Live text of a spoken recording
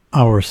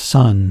Our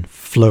sun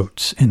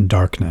floats in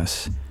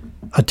darkness,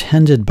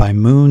 attended by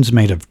moons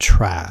made of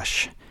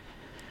trash.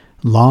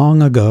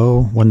 Long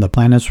ago, when the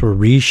planets were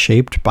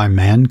reshaped by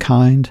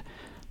mankind,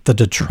 the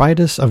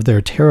detritus of their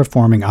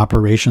terraforming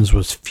operations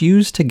was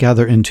fused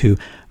together into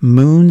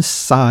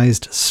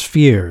moon-sized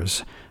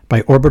spheres by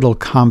orbital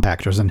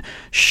compactors and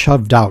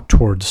shoved out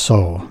toward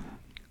Sol.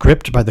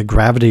 Gripped by the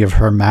gravity of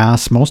her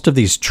mass, most of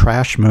these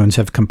trash moons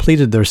have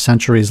completed their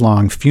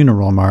centuries-long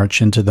funeral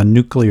march into the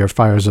nuclear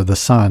fires of the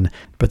sun,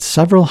 but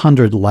several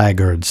hundred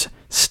laggards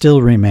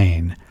still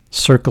remain,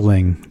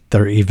 circling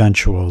their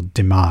eventual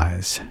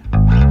demise.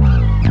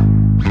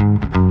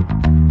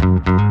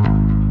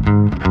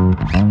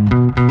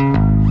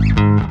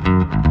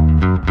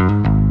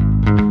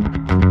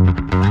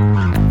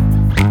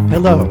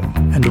 Hello,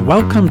 and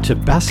welcome to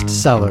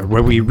Bestseller,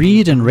 where we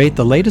read and rate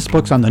the latest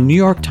books on the New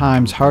York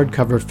Times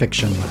hardcover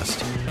fiction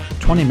list.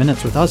 20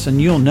 minutes with us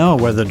and you'll know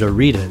whether to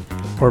read it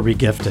or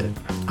regift it.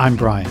 I'm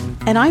Brian.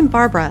 And I'm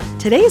Barbara.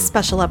 Today's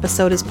special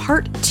episode is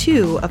part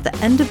 2 of the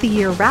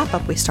end-of-the-year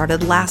wrap-up we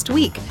started last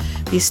week,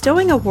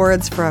 bestowing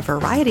awards for a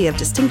variety of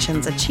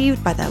distinctions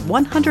achieved by the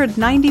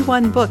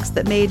 191 books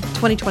that made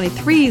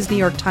 2023's New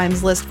York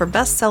Times list for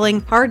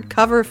best-selling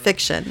hardcover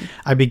fiction.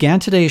 I began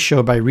today's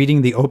show by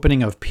reading the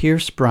opening of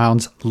Pierce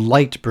Brown's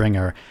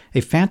Lightbringer,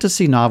 a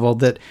fantasy novel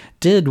that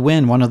did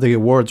win one of the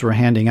awards we're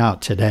handing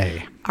out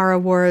today. Our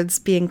awards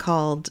being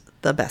called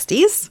the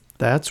Besties?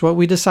 That's what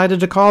we decided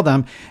to call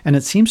them, and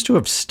it seems to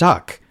have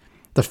stuck.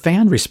 The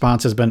fan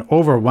response has been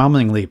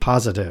overwhelmingly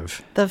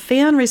positive. The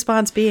fan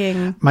response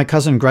being... My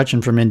cousin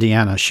Gretchen from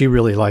Indiana, she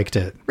really liked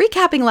it.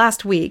 Recapping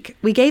last week,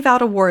 we gave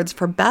out awards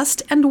for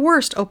best and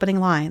worst opening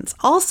lines.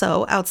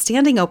 Also,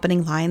 outstanding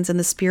opening lines in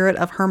the spirit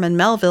of Herman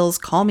Melville's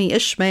Call Me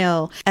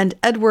Ishmael and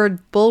Edward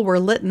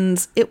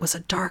Bulwer-Lytton's It Was a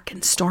Dark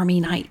and Stormy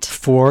Night.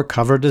 4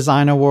 cover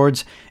design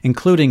awards,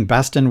 including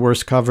best and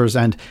worst covers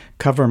and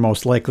cover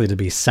most likely to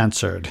be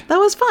censored. That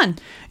was fun.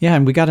 Yeah,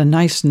 and we got a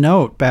nice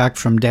note back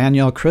from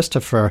Danielle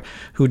Christopher,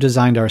 who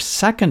designed our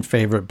second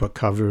favorite book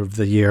cover of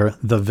the year,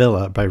 The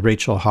Villa by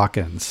Rachel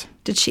Hawkins.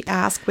 Did she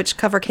ask which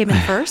cover came in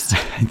first?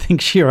 I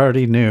think she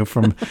already knew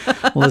from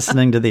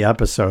listening to the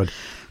episode.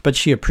 But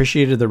she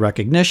appreciated the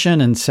recognition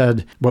and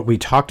said what we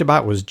talked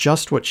about was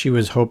just what she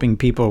was hoping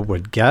people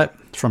would get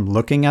from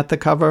looking at the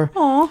cover.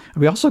 Aww.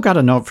 We also got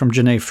a note from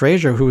Janae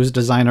Frazier, who was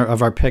designer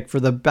of our pick for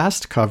the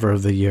best cover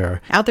of the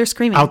year. Out There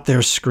Screaming. Out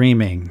There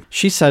Screaming.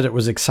 She said it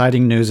was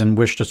exciting news and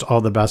wished us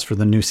all the best for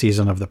the new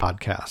season of the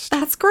podcast.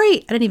 That's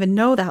great. I didn't even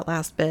know that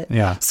last bit.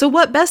 Yeah. So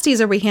what besties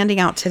are we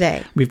handing out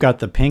today? We've got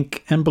the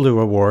Pink and Blue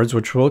Awards,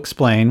 which we'll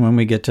explain when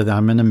we get to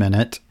them in a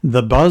minute.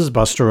 The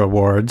BuzzBuster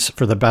Awards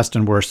for the best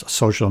and worst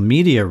social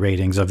media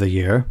ratings of the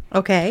year.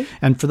 Okay.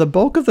 And for the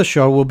bulk of the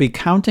show, we'll be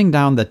counting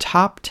down the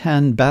top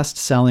 10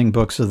 best-selling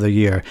books of the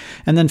year,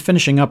 and then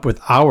finishing up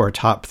with our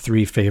top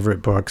 3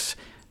 favorite books,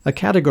 a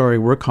category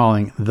we're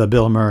calling the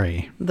Bill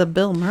Murray. The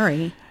Bill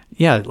Murray?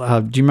 Yeah.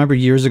 Do you remember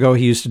years ago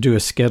he used to do a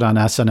skit on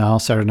SNL,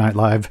 Saturday Night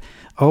Live?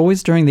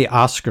 Always during the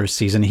Oscars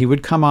season, he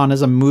would come on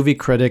as a movie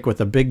critic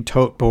with a big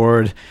tote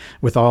board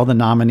with all the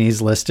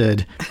nominees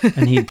listed,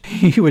 and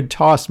he would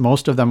toss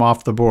most of them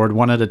off the board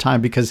one at a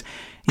time because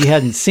he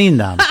hadn't seen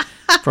them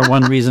for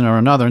one reason or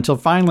another, until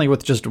finally,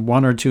 with just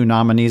 1 or 2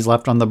 nominees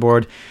left on the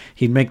board,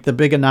 he'd make the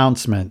big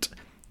announcement.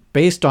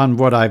 Based on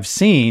what I've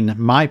seen,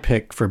 my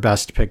pick for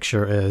Best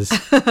Picture is...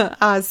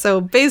 So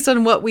based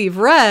on what we've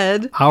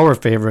read... Our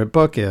favorite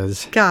book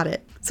is... Got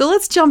it. So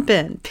let's jump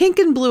in. Pink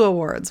and Blue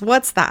Awards.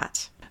 What's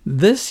that?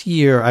 This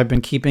year, I've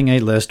been keeping a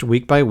list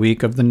week by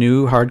week of the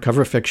new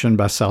hardcover fiction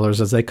bestsellers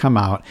as they come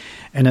out.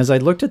 And as I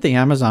looked at the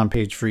Amazon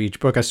page for each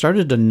book, I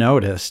started to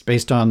notice,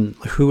 based on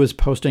who was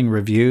posting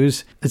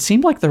reviews, it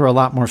seemed like there were a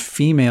lot more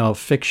female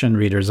fiction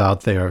readers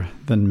out there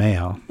than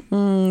male.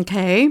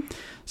 Okay.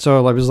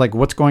 So I was like,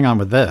 what's going on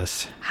with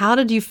this? How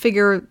did you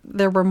figure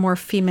there were more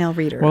female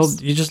readers? Well,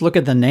 you just look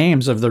at the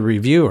names of the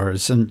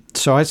reviewers. And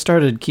so I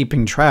started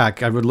keeping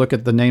track. I would look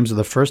at the names of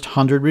the first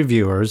 100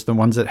 reviewers, the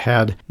ones that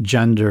had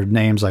gendered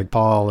names like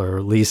Paul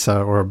or Lisa,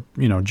 or,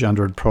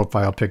 gendered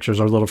profile pictures,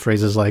 or little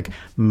phrases like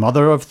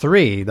mother of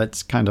 3.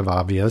 That's kind of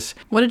obvious.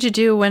 What did you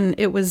do when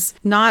it was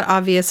not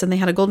obvious and they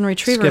had a golden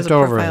retriever as a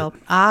profile? Over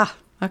it. Ah,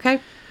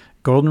 okay.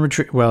 Golden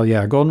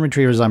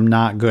retrievers, I'm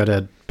not good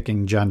at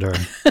picking gender.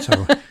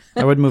 So...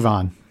 I would move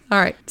on. All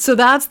right. So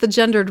that's the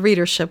gendered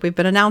readership we've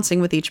been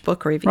announcing with each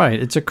book review. Right.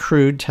 It's a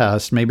crude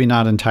test, maybe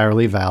not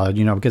entirely valid,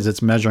 because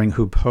it's measuring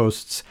who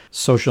posts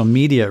social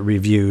media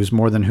reviews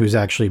more than who's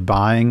actually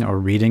buying or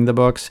reading the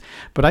books.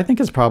 But I think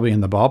it's probably in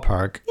the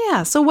ballpark.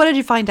 Yeah. So what did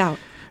you find out?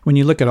 When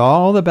you look at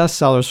all the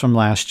bestsellers from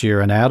last year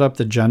and add up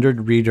the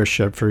gendered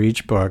readership for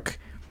each book,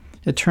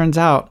 it turns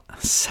out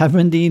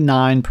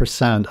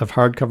 79% of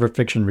hardcover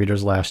fiction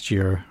readers last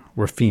year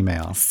were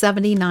female.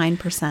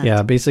 79%.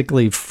 Yeah,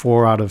 basically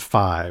 4 out of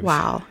 5.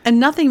 Wow. And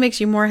nothing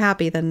makes you more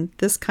happy than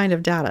this kind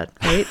of data,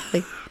 right?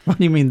 What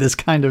do you mean, this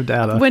kind of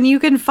data? When you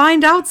can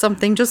find out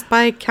something just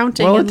by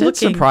counting Well, and it did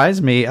looking. surprise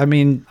me. I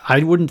mean,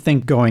 I wouldn't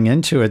think going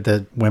into it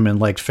that women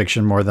liked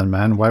fiction more than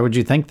men. Why would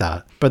you think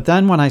that? But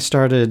then when I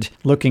started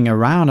looking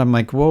around, I'm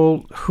like,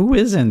 well, who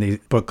is in these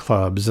book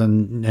clubs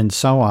and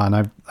so on?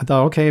 I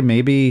thought, okay,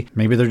 maybe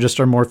there just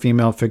are more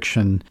female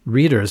fiction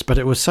readers, but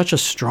it was such a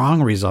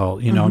strong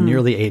result,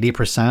 nearly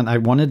 80%. I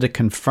wanted to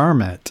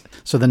confirm it.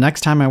 So the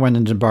next time I went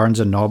into Barnes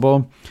 &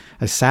 Noble,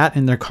 I sat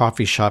in their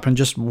coffee shop and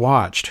just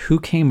watched who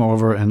came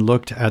over and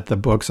looked at the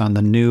books on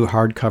the new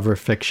hardcover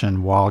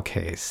fiction wall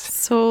case.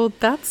 So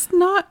that's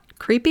not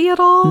creepy at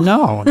all?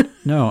 No.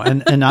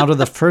 And out of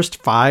the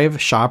first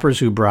 5 shoppers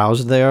who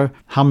browsed there,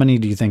 how many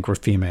do you think were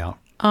female?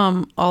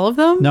 All of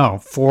them? No,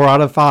 4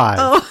 out of 5.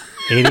 Oh.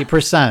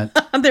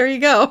 80%. There you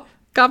go.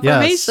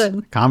 Confirmation.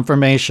 Yes,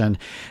 confirmation.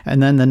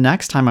 And then the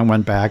next time I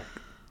went back,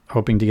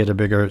 hoping to get a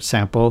bigger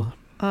sample.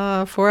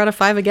 4 out of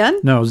 5 again?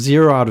 No,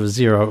 0 out of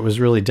 0. It was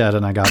really dead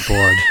and I got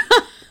bored.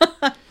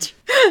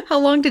 How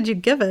long did you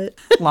give it?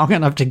 Long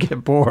enough to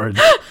get bored.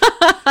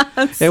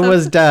 It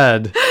was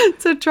dead.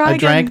 So try I again.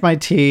 drank my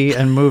tea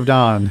and moved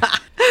on.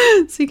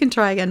 So you can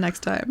try again next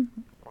time.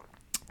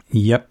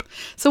 Yep.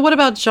 So what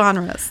about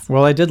genres?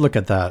 Well, I did look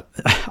at that.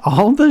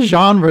 All the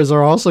genres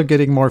are also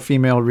getting more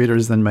female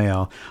readers than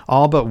male.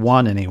 All but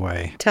one,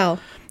 anyway. Tell.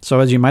 So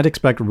as you might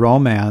expect,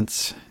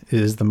 romance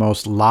is the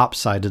most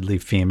lopsidedly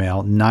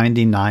female,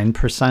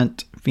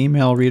 99%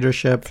 female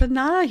readership. So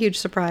not a huge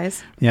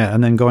surprise. Yeah,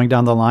 and then going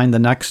down the line, the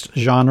next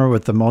genre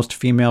with the most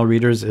female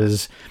readers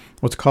is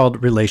what's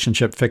called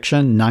relationship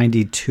fiction,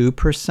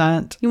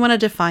 92%. You want to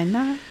define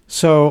that?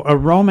 So a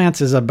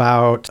romance is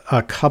about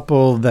a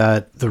couple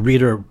that the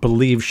reader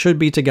believes should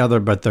be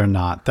together, but they're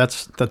not.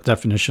 That's the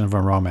definition of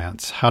a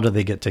romance. How do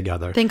they get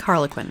together? Think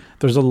Harlequin.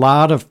 There's a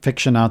lot of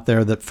fiction out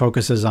there that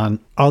focuses on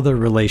other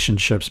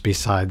relationships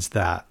besides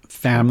that.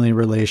 Family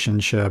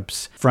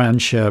relationships,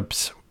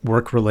 friendships,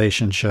 work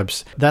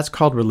relationships. That's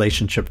called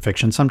relationship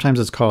fiction. Sometimes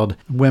it's called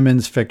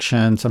women's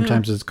fiction.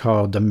 Sometimes it's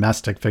called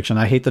domestic fiction.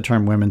 I hate the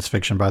term women's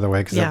fiction, by the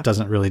way, because that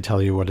doesn't really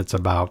tell you what it's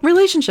about.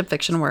 Relationship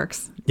fiction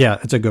works. Yeah,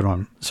 it's a good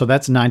one. So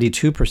that's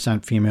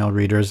 92% female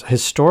readers.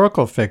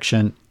 Historical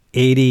fiction,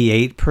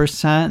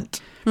 88%.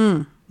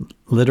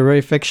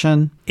 Literary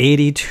fiction,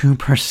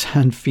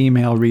 82%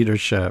 female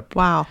readership.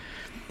 Wow.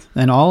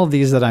 And all of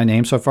these that I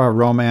named so far,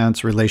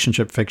 romance,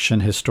 relationship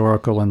fiction,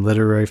 historical, and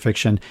literary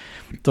fiction,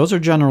 those are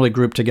generally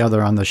grouped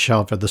together on the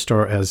shelf at the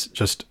store as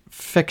just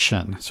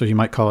fiction. So you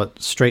might call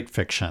it straight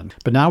fiction.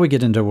 But now we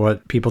get into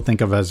what people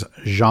think of as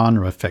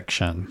genre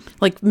fiction.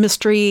 Like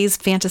mysteries,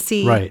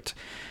 fantasy. Right.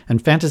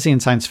 And fantasy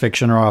and science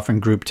fiction are often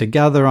grouped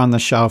together on the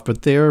shelf,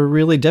 but they're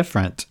really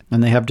different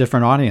and they have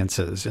different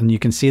audiences. And you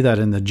can see that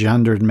in the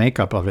gendered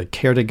makeup of it.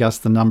 Care to guess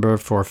the number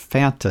for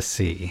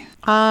fantasy?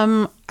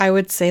 I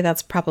would say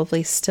that's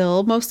probably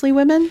still mostly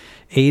women.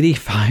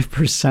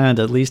 85%,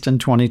 at least in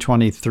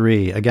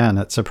 2023. Again,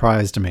 it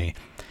surprised me.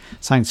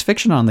 Science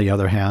fiction, on the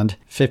other hand,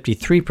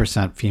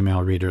 53%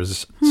 female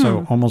readers.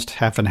 So almost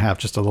half and half,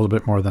 just a little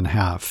bit more than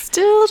half.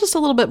 Still just a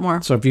little bit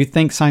more. So if you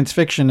think science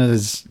fiction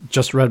is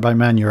just read by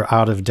men, you're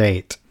out of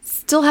date.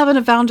 Still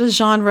haven't found a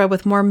genre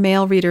with more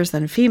male readers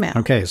than female.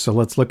 Okay, so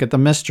let's look at the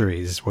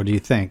mysteries. What do you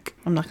think?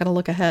 I'm not going to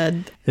look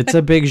ahead. It's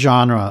a big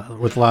genre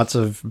with lots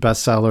of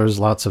bestsellers,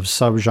 lots of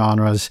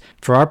subgenres.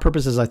 For our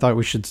purposes, I thought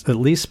we should at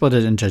least split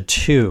it into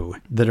 2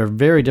 that are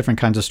very different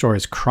kinds of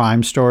stories.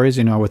 Crime stories,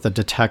 with a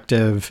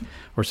detective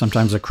or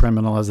sometimes a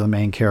criminal as the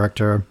main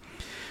character.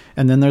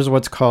 And then there's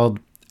what's called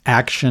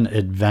action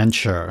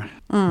adventure.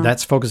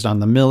 That's focused on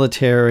the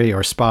military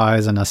or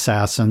spies and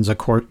assassins,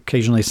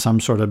 occasionally some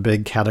sort of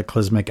big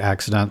cataclysmic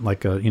accident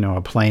like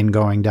a plane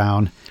going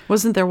down.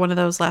 Wasn't there one of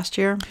those last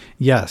year?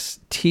 Yes.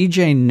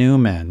 T.J.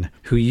 Newman,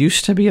 who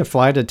used to be a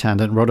flight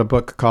attendant, wrote a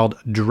book called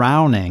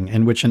Drowning,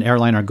 in which an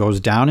airliner goes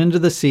down into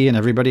the sea and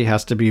everybody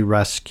has to be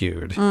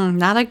rescued.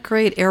 Not a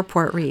great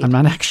airport read. I'm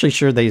not actually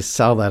sure they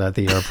sell that at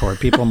the airport.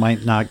 People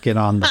might not get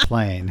on the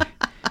plane.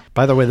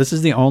 By the way, this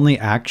is the only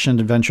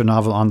action-adventure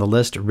novel on the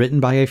list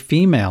written by a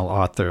female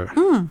author.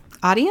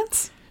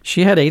 Audience?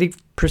 She had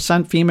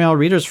 80% female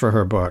readers for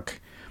her book.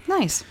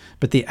 Nice.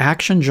 But the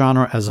action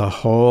genre as a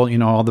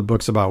whole, all the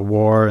books about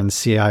war and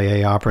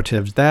CIA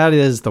operatives, that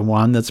is the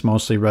one that's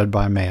mostly read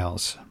by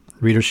males.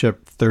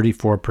 Readership,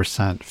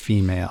 34%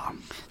 female.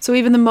 So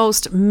even the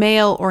most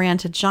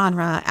male-oriented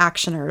genre,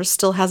 actioners,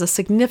 still has a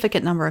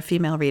significant number of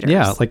female readers.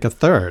 Yeah, like a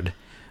third.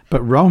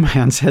 But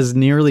romance has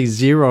nearly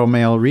 0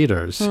 male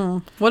readers.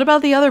 What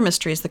about the other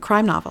mysteries, the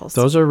crime novels?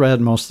 Those are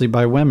read mostly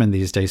by women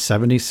these days,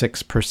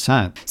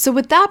 76%. So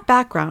with that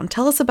background,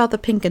 tell us about the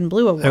Pink and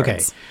Blue Awards.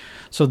 Okay,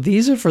 so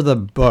these are for the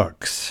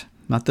books,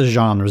 not the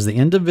genres, the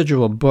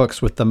individual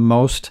books with the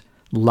most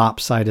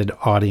lopsided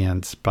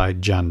audience by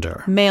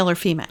gender. Male or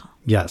female?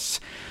 Yes.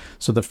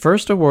 So the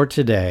first award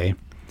today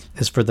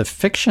is for the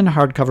fiction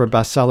hardcover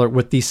bestseller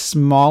with the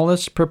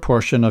smallest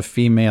proportion of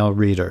female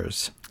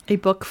readers. A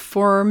book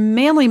for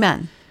manly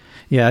men.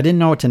 Yeah, I didn't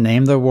know what to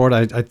name the award.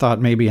 I thought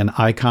maybe an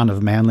icon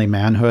of manly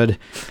manhood.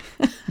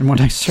 And when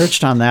I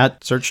searched on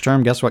that search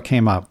term, guess what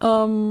came up?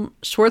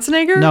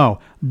 Schwarzenegger? No,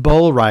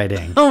 bull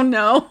riding. Oh,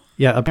 no.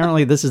 Yeah,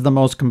 apparently this is the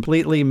most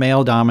completely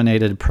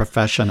male-dominated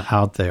profession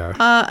out there.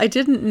 I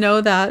didn't know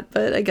that,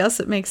 but I guess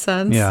it makes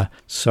sense. Yeah,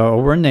 so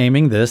we're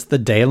naming this the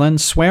Dalen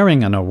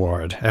Swearingen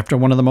Award after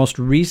one of the most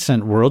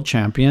recent world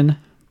champion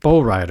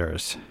bull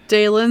riders.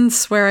 Dalen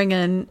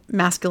Swearingen,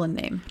 masculine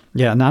name.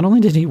 Yeah, not only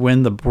did he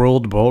win the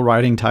world bull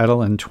riding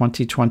title in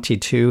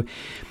 2022,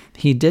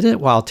 he did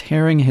it while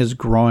tearing his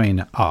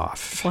groin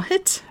off.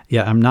 What?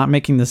 Yeah, I'm not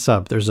making this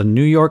up. There's a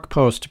New York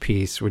Post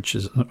piece, which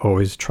is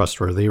always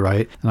trustworthy,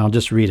 right? And I'll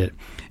just read it.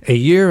 A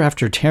year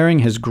after tearing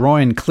his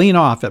groin clean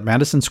off at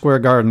Madison Square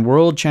Garden,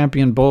 world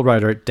champion bull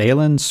rider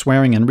Dalen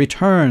Swearingen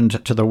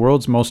returned to the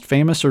world's most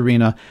famous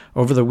arena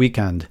over the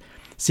weekend,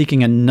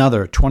 seeking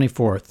another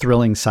 24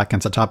 thrilling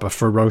seconds atop a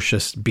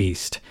ferocious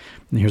beast.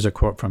 And here's a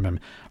quote from him.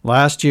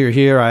 Last year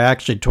here, I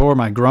actually tore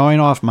my groin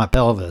off my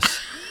pelvis.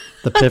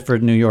 The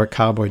Pifford, New York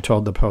cowboy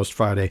told the Post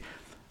Friday.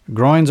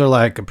 Groins are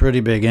like a pretty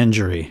big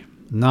injury.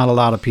 Not a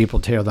lot of people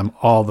tear them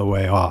all the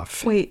way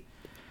off. Wait.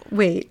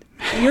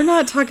 You're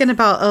not talking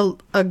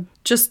about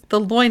just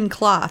the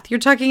loincloth. You're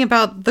talking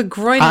about the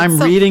groin I'm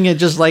itself. reading it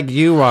just like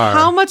you are.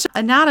 How much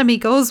anatomy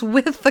goes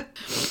with the...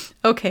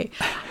 Okay.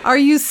 Are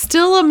you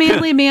still a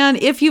manly man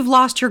if you've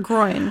lost your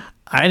groin?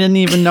 I didn't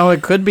even know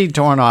it could be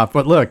torn off.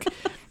 But look,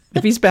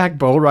 if he's back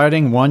bull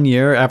riding 1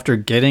 year after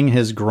getting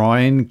his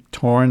groin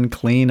torn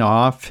clean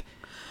off,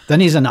 then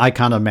he's an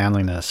icon of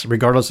manliness,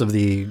 regardless of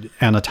the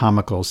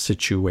anatomical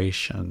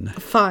situation.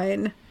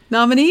 Fine.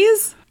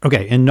 Nominees?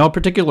 Okay, in no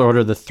particular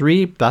order, the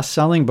 3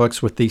 best-selling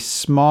books with the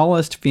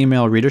smallest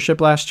female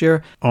readership last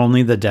year,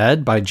 Only the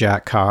Dead by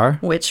Jack Carr.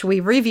 Which we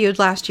reviewed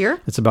last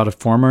year. It's about a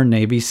former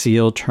Navy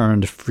SEAL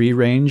turned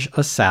free-range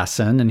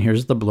assassin, and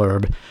here's the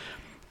blurb.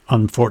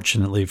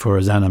 Unfortunately for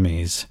his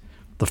enemies,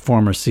 the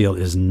former SEAL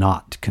is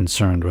not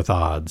concerned with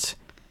odds.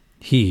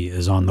 He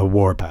is on the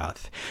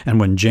warpath, and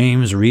when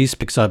James Reese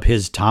picks up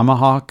his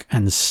tomahawk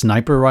and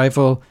sniper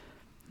rifle,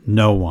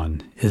 no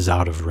one is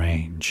out of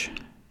range.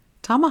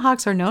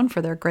 Tomahawks are known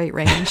for their great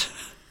range.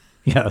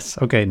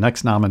 Yes. Okay,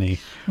 next nominee.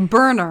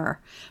 Burner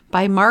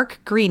by Mark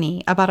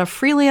Greaney, about a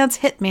freelance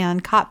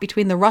hitman caught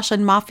between the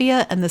Russian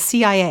mafia and the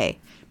CIA.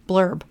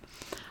 Blurb.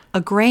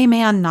 A gray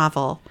man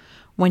novel.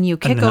 When you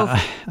kick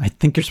over... I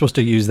think you're supposed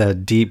to use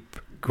that deep,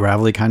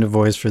 gravelly kind of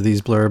voice for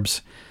these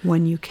blurbs.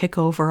 When you kick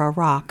over a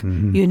rock,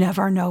 you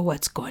never know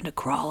what's going to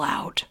crawl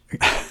out.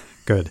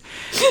 Good.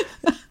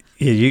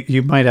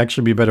 You might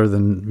actually be better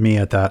than me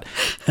at that.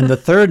 And the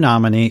third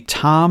nominee,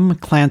 Tom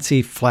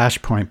Clancy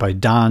Flashpoint by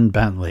Don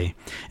Bentley,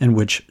 in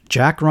which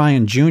Jack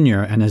Ryan Jr.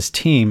 and his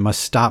team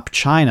must stop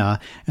China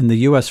and the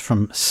U.S.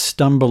 from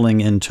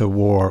stumbling into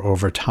war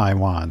over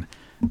Taiwan.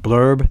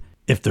 Blurb,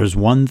 if there's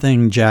one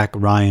thing Jack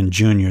Ryan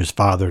Jr.'s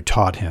father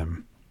taught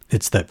him,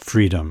 it's that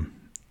freedom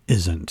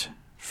isn't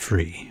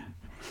free.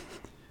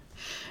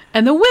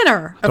 And the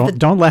winner of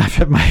Don't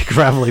laugh at my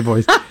gravelly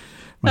voice. That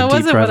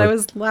wasn't what I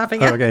was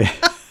laughing at. Okay.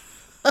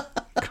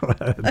 Go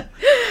ahead.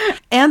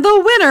 And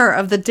the winner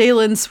of the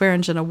Dalen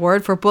Swearingen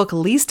Award for book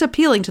least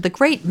appealing to the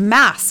great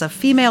mass of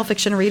female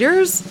fiction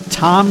readers,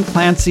 Tom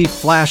Clancy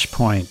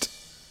Flashpoint.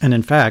 And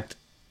in fact,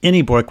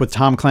 any book with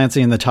Tom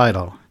Clancy in the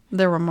title.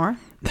 There were more.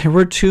 There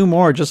were 2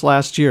 more just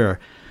last year.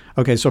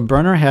 Okay, so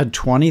Burner had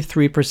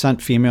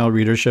 23% female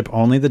readership,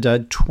 Only the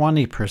Dead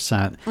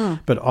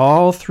 20%. But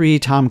all 3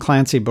 Tom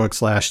Clancy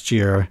books last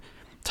year,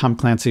 Tom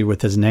Clancy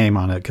with his name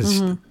on it because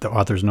the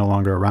author's no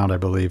longer around, I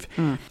believe.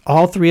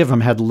 All 3 of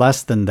them had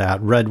less than that.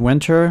 Red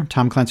Winter,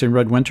 Tom Clancy and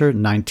Red Winter,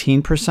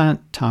 19%.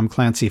 Tom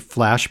Clancy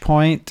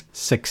Flashpoint,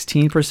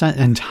 16%.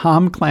 And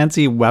Tom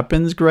Clancy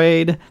Weapons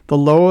Grade, the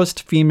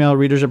lowest female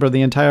readership of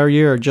the entire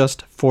year,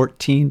 just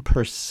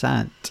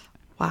 14%.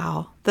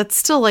 Wow. That's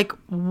still like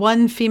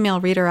 1 female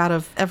reader out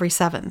of every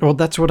 7. Well,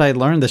 that's what I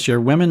learned this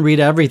year. Women read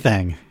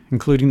everything,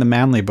 including the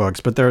manly books,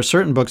 but there are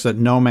certain books that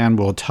no man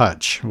will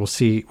touch. We'll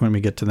see when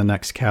we get to the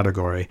next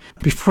category.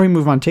 Before we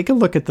move on, take a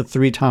look at the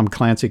 3 Tom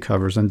Clancy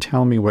covers and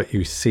tell me what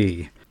you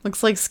see.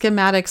 Looks like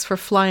schematics for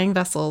flying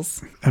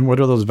vessels. And what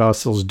are those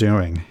vessels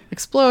doing?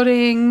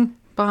 Exploding,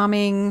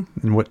 bombing,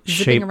 And what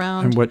zipping shape?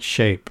 around. And what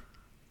shape?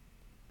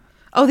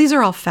 Oh, these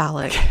are all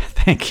phallic.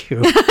 Thank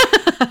you.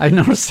 I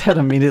noticed that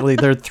immediately.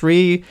 There are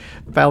 3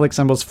 phallic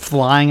symbols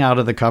flying out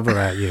of the cover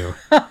at you.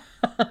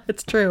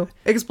 It's true.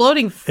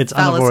 Exploding It's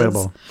phalluses.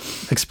 unavoidable.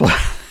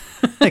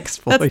 That's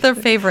their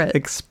favorite.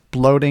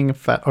 Exploding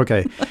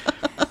Okay.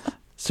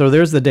 So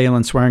there's the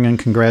Dalen Swearingen.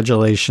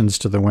 Congratulations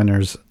to the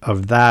winners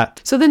of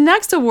that. So the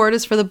next award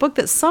is for the book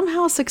that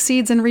somehow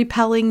succeeds in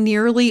repelling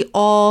nearly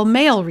all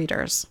male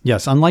readers.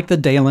 Yes, unlike the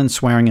Dalen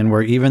Swearingen,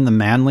 where even the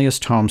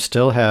manliest tome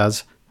still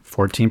has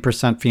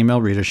 14%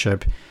 female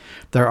readership,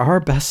 there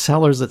are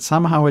bestsellers that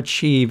somehow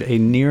achieve a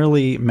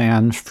nearly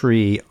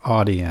man-free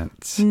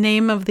audience.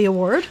 Name of the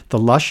award? The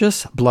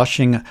Luscious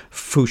Blushing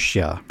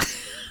Fuchsia.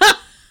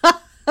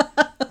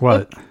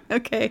 What?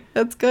 Okay,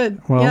 that's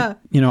good. Well,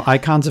 yeah.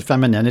 icons of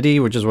femininity,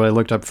 which is what I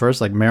looked up first,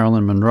 like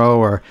Marilyn Monroe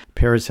or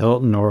Paris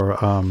Hilton or,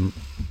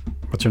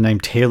 what's her name,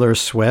 Taylor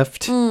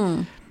Swift.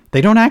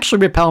 They don't actually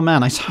repel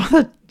men. I saw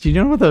that. Do you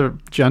know what the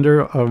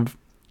gender of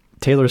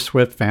Taylor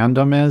Swift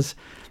fandom is?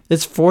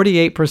 It's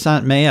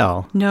 48%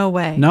 male. No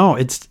way. No,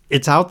 it's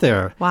out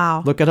there.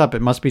 Wow. Look it up.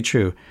 It must be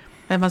true.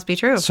 That must be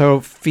true. So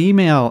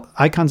female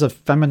icons of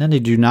femininity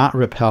do not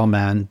repel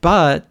men,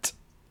 but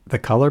the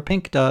color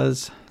pink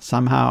does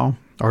somehow.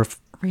 Or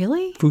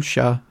Really?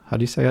 fuchsia. How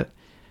do you say it?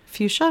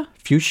 Fuchsia?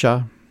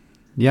 Fuchsia.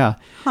 Yeah.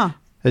 Huh.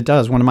 It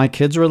does. When my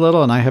kids were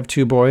little and I have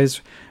 2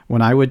 boys,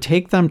 when I would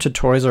take them to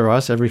Toys R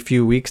Us every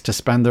few weeks to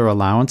spend their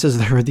allowances,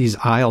 there were these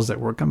aisles that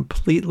were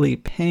completely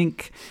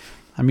pink.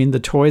 I mean, the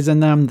toys in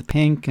them, the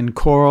pink and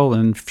coral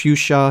and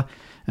fuchsia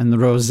and the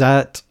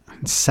rosette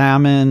and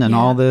salmon and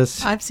all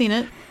this. I've seen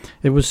it.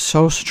 It was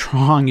so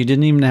strong, you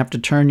didn't even have to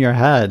turn your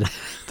head.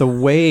 The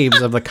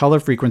waves of the color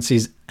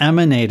frequencies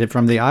emanated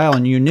from the aisle,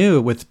 and you knew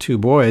with 2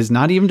 boys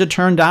not even to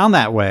turn down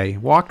that way.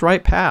 Walked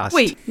right past.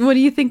 Wait, what do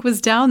you think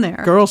was down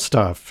there? Girl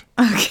stuff.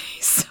 Okay,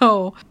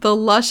 so the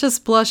Luscious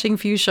Blushing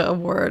Fuchsia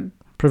Award.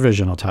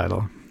 Provisional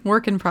title.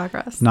 Work in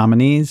progress.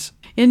 Nominees.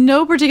 In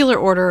no particular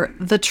order,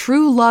 The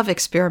True Love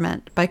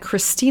Experiment by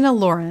Christina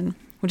Lauren,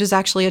 which is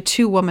actually a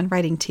 2-woman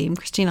writing team,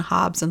 Christina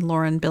Hobbs and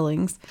Lauren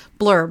Billings.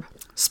 Blurb.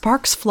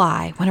 Sparks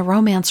fly when a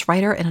romance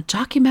writer and a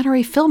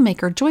documentary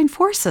filmmaker join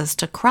forces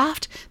to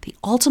craft the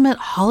ultimate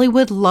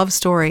Hollywood love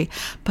story,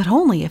 but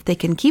only if they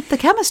can keep the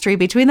chemistry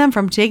between them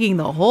from taking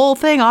the whole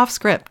thing off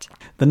script.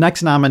 The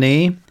next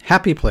nominee,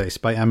 Happy Place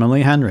by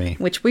Emily Henry.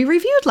 Which we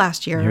reviewed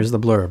last year. Here's the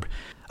blurb.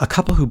 A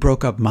couple who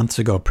broke up months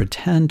ago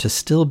pretend to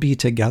still be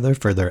together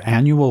for their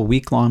annual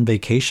week-long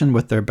vacation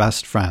with their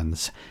best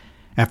friends.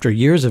 After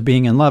years of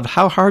being in love,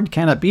 how hard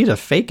can it be to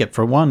fake it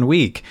for 1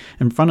 week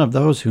in front of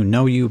those who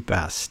know you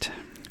best?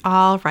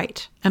 All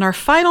right. And our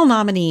final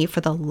nominee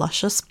for the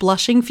Luscious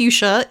Blushing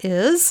Fuchsia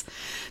is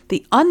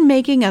The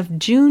Unmaking of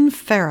June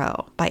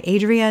Farrow by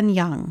Adrienne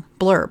Young.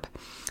 Blurb.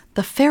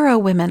 The Farrow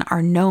women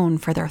are known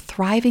for their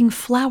thriving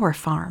flower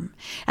farm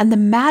and the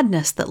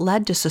madness that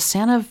led to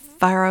Susanna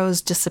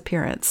Farrow's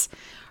disappearance.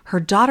 Her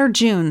daughter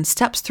June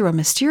steps through a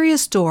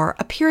mysterious door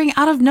appearing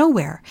out of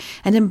nowhere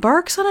and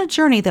embarks on a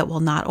journey that will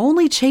not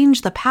only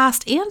change the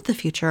past and the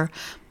future,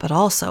 but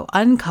also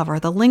uncover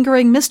the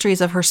lingering mysteries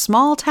of her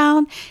small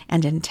town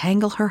and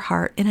entangle her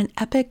heart in an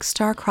epic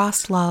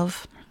star-crossed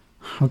love.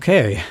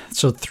 Okay,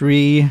 so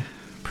 3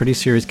 pretty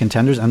serious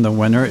contenders, and the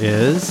winner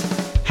is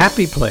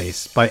Happy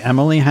Place by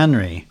Emily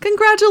Henry.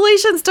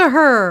 Congratulations to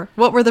her!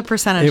 What were the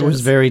percentages? It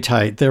was very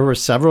tight. There were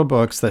several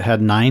books that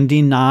had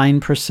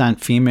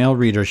 99% female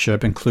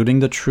readership, including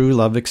The True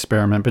Love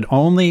Experiment, but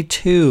only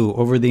 2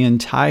 over the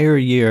entire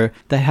year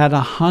that had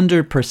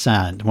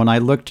 100%. When I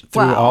looked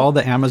through all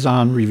the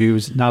Amazon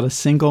reviews, not a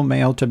single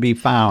male to be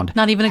found.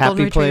 Not even a Happy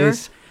golden retriever?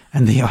 Place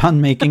and The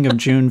Unmaking of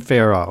June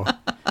Farrow.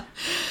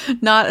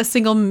 Not a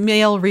single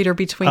male reader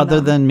between them. Other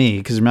than me,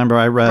 because remember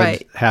I read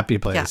Right. Happy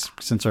Place, Yeah.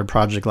 since our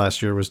project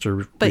last year was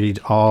to read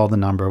all the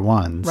number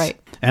 1s. Right.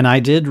 And I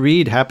did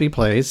read Happy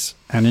Place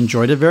and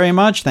enjoyed it very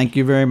much. Thank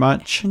you very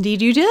much.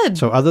 Indeed you did.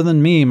 So other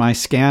than me, my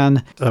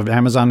scan of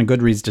Amazon and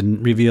Goodreads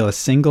didn't reveal a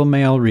single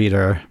male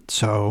reader.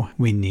 So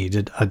we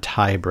needed a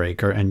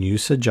tiebreaker, and you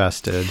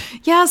suggested.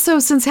 Yeah, so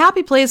since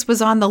Happy Place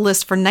was on the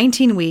list for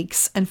 19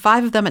 weeks and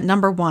 5 of them at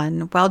number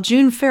 1, while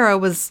June Farrow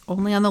was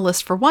only on the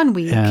list for 1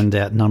 week. And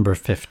at number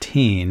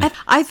 15.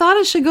 I thought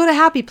it should go to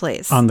Happy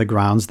Place. On the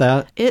grounds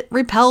that. It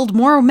repelled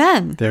more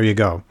men. There you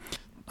go.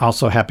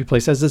 Also, Happy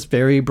Place has this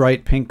very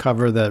bright pink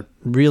cover that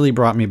really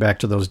brought me back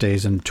to those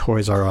days in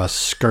Toys R Us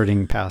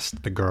skirting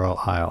past the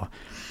girl aisle.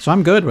 So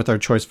I'm good with our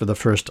choice for the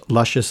first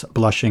Luscious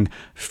Blushing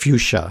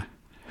Fuchsia,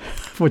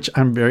 which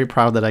I'm very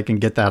proud that I can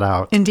get that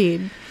out.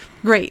 Indeed.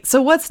 Great.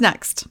 So what's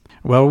next?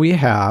 Well, we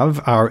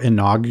have our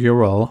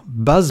inaugural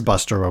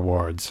BuzzBuster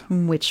Awards.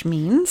 Which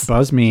means?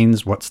 Buzz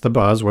means what's the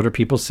buzz? What are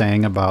people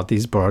saying about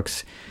these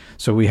books?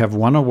 So we have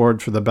 1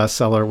 award for the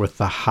bestseller with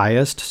the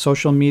highest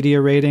social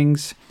media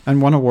ratings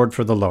and 1 award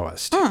for the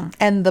lowest.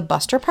 And the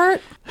Buster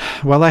part?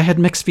 Well, I had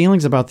mixed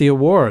feelings about the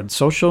award.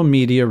 Social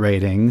media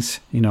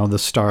ratings, you know, the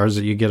stars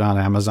that you get on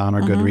Amazon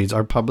or Goodreads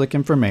are public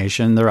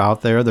information. They're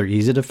out there. They're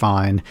easy to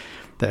find.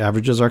 The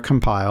averages are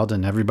compiled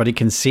and everybody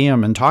can see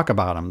them and talk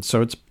about them.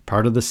 So it's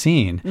part of the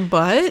scene.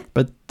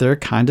 But They're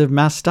kind of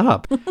messed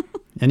up.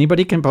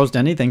 Anybody can post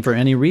anything for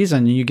any reason,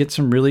 and you get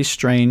some really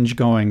strange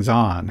goings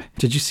on.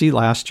 Did you see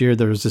last year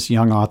there was this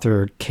young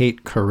author,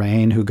 Kate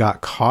Corain, who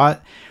got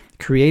caught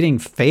creating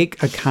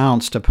fake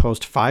accounts to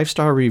post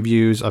 5-star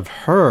reviews of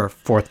her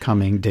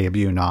forthcoming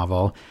debut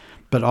novel,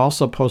 but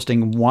also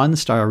posting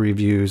 1-star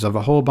reviews of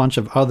a whole bunch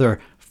of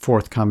other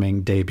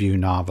forthcoming debut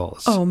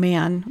novels. oh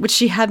man, which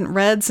she hadn't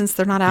read since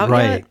they're not out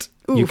yet?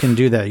 Right. You can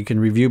do that. You can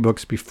review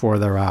books before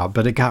they're out.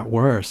 But it got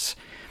worse.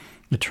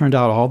 It turned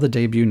out all the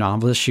debut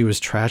novelists she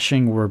was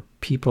trashing were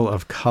people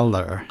of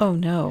color. Oh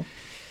no.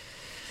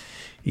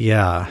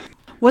 Yeah.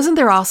 Wasn't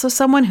there also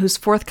someone whose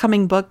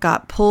forthcoming book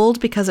got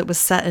pulled because it was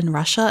set in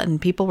Russia and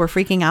people were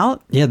freaking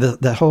out? Yeah,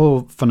 the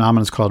whole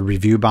phenomenon is called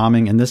review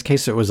bombing. In this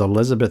case, it was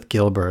Elizabeth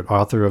Gilbert,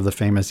 author of the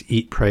famous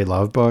Eat, Pray,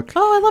 Love book.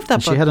 Oh, I love that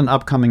And book. she had an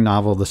upcoming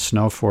novel, The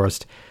Snow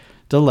Forest,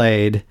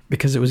 delayed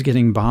because it was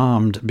getting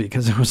bombed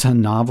because it was a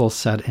novel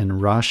set in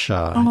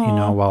Russia,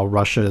 while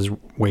Russia is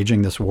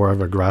waging this war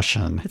of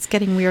aggression. It's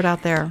getting weird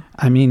out there.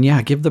 I mean,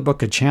 yeah, give the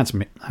book a chance.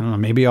 I don't know,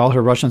 maybe all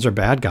her Russians are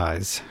bad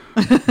guys.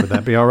 Would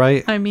that be all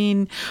right? I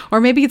mean, or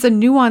maybe it's a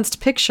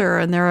nuanced picture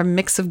and they're a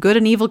mix of good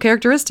and evil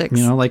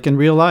characteristics. Like in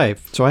real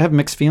life. So I have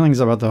mixed feelings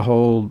about the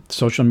whole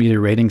social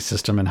media rating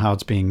system and how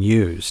it's being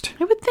used.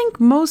 I would think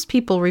most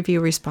people review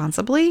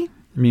responsibly.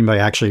 I mean, by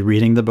actually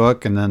reading the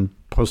book and then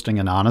posting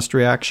an honest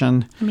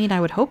reaction? I mean,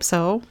 I would hope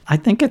so. I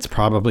think it's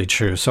probably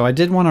true. So I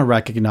did want to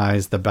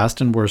recognize the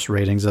best and worst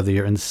ratings of the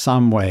year in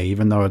some way,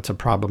 even though it's a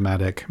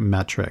problematic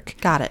metric.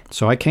 Got it.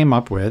 So I came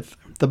up with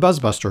the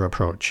BuzzBuster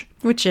approach.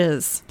 Which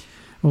is?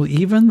 Well,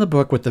 even the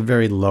book with the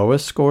very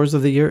lowest scores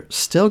of the year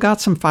still got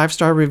some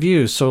 5-star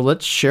reviews, so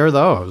let's share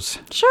those.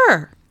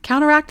 Sure.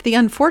 Counteract the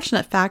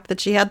unfortunate fact that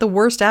she had the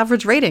worst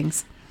average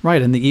ratings.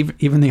 Right, and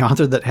even the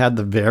author that had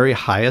the very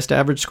highest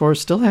average score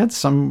still had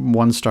some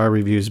 1-star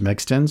reviews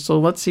mixed in, so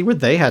let's see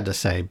what they had to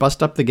say.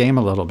 Bust up the game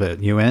a little bit.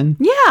 You in?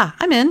 Yeah,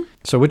 I'm in.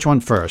 So which one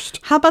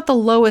first? How about the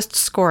lowest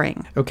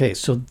scoring? Okay,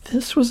 so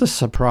this was a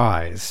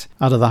surprise.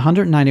 Out of the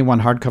 191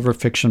 hardcover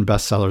fiction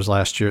bestsellers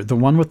last year, the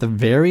one with the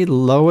very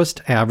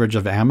lowest average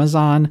of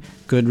Amazon,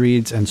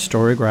 Goodreads, and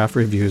Storygraph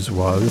reviews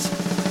was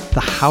The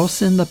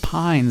House in the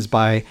Pines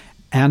by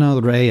Ana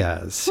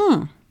Reyes.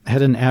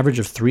 Had an average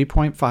of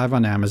 3.5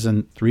 on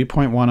Amazon,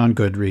 3.1 on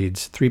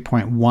Goodreads,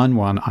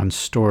 3.11 on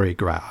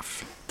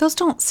Storygraph. Those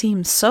don't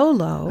seem so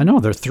low. I know,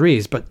 they're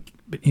threes, but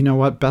you know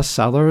what?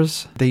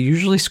 Bestsellers, they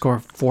usually score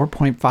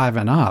 4.5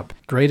 and up.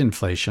 Great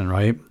inflation,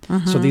 right?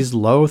 So these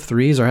low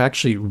threes are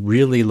actually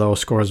really low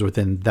scores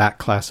within that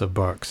class of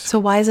books. So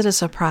why is it a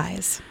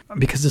surprise?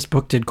 Because this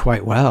book did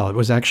quite well. It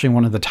was actually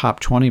one of the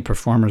top 20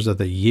 performers of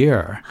the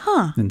year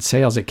in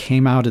sales. It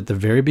came out at the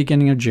very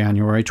beginning of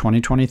January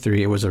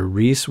 2023. It was a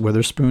Reese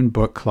Witherspoon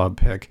Book Club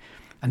pick,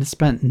 and it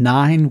spent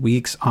 9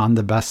 weeks on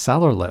the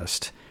bestseller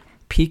list,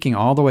 peaking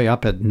all the way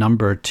up at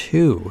number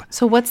 2.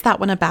 So what's that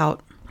one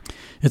about?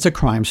 It's a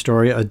crime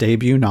story, a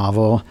debut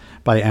novel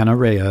by Ana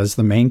Reyes.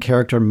 The main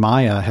character,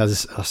 Maya,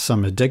 has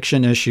some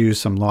addiction issues,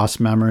 some lost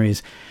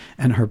memories,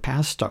 and her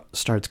past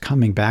starts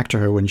coming back to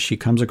her when she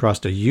comes across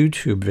a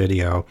YouTube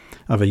video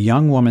of a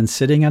young woman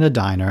sitting at a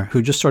diner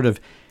who just sort of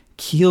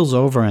keels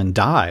over and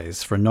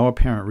dies for no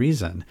apparent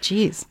reason.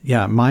 Jeez.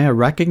 Yeah, Maya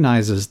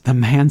recognizes the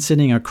man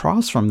sitting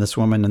across from this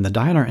woman in the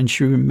diner, and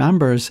she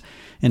remembers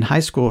in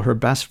high school her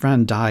best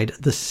friend died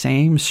the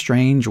same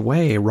strange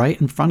way, right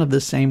in front of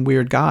the same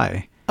weird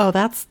guy. Oh,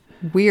 that's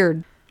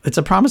weird. It's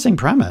a promising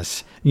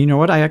premise. You know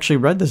what? I actually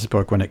read this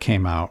book when it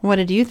came out. What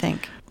did you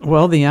think?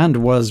 Well, the end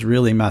was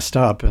really messed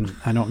up, and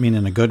I don't mean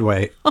in a good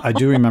way. I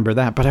do remember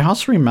that. But I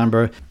also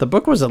remember the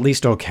book was at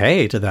least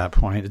okay to that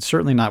point. It's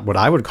certainly not what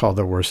I would call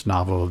the worst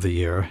novel of the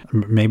year.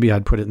 Maybe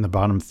I'd put it in the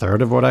bottom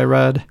third of what I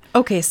read.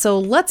 Okay, so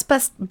let's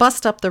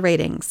bust up the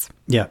ratings.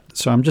 Yeah,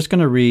 so I'm just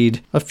going to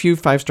read a few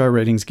 5-star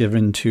ratings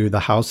given to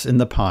The House in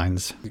the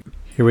Pines.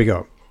 Here we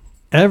go.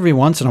 Every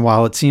once in a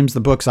while, it seems the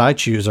books I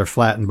choose are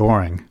flat and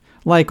boring.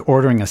 Like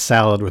ordering a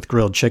salad with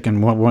grilled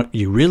chicken, what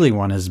you really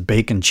want is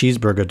bacon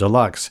cheeseburger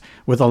deluxe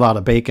with a lot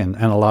of bacon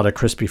and a lot of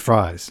crispy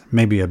fries.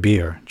 Maybe a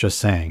beer, just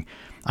saying.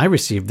 I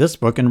received this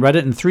book and read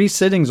it in 3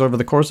 sittings over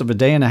the course of a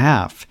day and a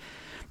half.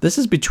 This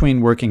is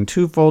between working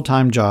 2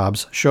 full-time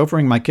jobs,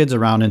 chauffeuring my kids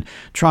around, and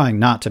trying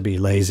not to be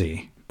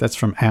lazy. That's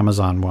from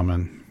Amazon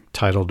Woman,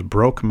 titled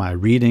Broke My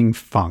Reading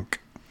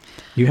Funk.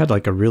 You had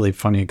like a really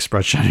funny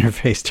expression on your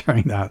face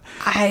during that.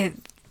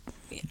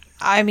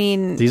 I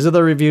mean... These are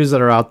the reviews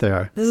that are out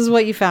there. This is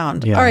what you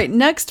found. Yeah. All right,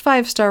 next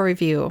 5-star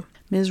review.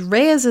 Ms.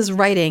 Reyes'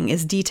 writing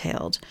is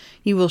detailed.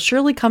 You will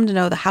surely come to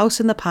know the house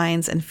in the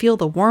pines and feel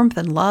the warmth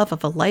and love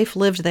of a life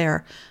lived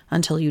there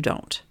until you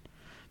don't.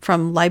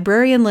 From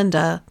Librarian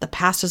Linda, the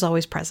past is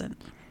always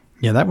present.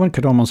 Yeah, that one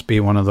could almost be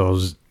one of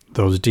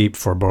those deep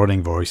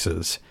foreboding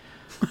voices.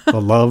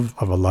 The love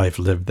of a life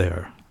lived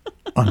there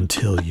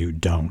until you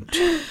don't.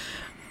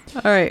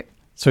 All right.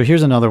 So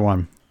here's another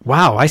one.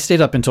 Wow, I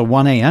stayed up until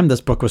 1 a.m. This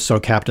book was so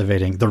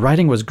captivating. The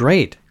writing was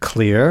great,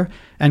 clear,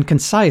 and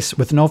concise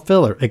with no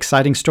filler,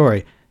 exciting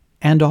story,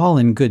 and all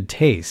in good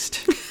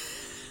taste.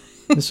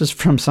 This is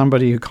from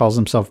somebody who calls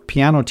himself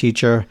piano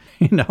teacher,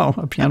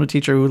 a piano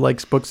teacher who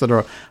likes books that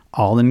are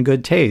all in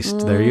good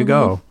taste. There you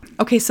go.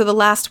 Okay, so the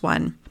last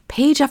one.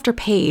 Page after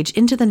page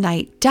into the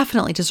night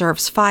definitely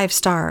deserves 5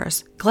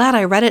 stars. Glad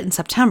I read it in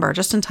September,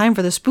 just in time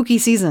for the spooky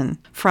season.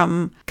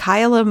 From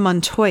Kyla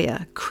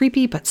Montoya.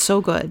 Creepy, but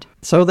so good.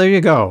 So there you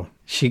go.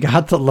 She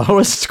got the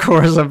lowest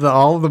scores of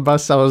all of the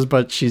bestsellers,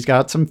 but she's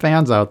got some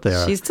fans out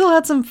there. She still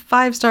had some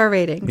 5-star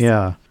ratings.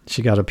 Yeah.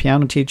 She got a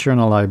piano teacher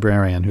and a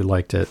librarian who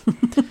liked it.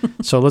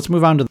 So let's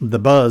move on to the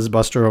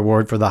BuzzBuster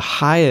Award for the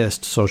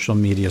highest social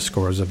media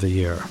scores of the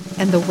year.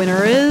 And the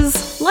winner is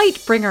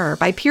Lightbringer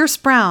by Pierce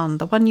Brown,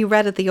 the one you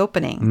read at the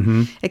opening.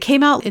 Mm-hmm. It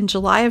came out in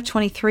July of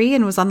 23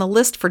 and was on the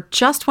list for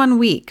just 1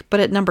 week,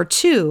 but at number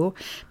 2,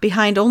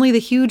 behind only the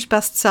huge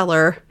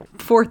bestseller,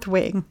 Fourth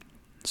Wing.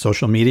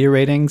 Social media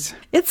ratings?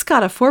 It's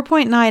got a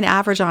 4.9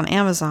 average on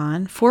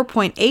Amazon,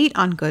 4.8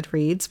 on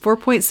Goodreads,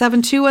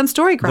 4.72 on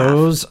Storygraph.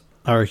 Those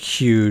are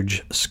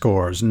huge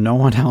scores. No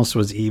one else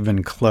was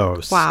even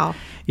close. Wow.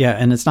 Yeah,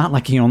 and it's not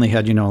like he only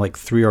had, like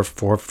 3 or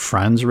 4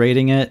 friends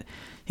rating it.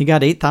 He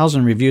got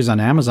 8,000 reviews on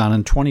Amazon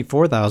and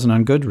 24,000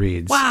 on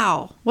Goodreads.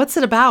 Wow. What's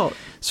it about?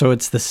 So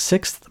it's the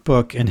 6th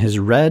book in his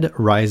Red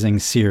Rising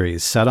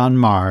series, set on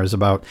Mars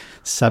about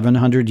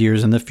 700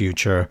 years in the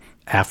future,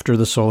 after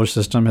the solar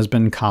system has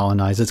been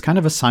colonized. It's kind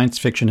of a science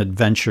fiction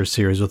adventure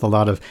series with a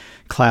lot of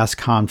class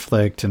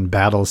conflict and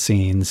battle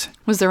scenes.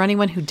 Was there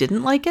anyone who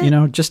didn't like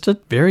it? Just a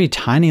very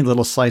tiny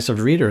little slice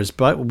of readers,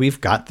 but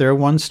we've got their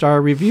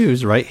 1-star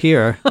reviews right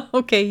here.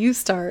 Okay, you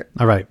start.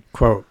 All right,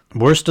 quote,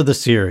 "Worst of the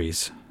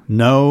series.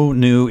 No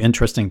new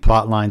interesting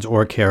plot lines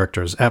or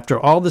characters. After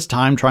all this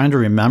time trying to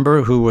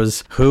remember who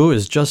was who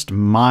is just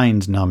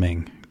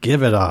mind-numbing.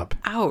 Give it up."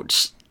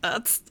 Ouch.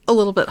 That's a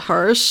little bit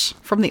harsh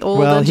from the old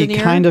Well, engineer.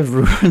 he kind of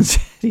ruins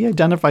it. He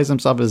identifies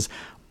himself as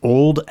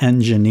old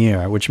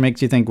engineer, which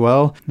makes you think,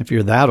 well, if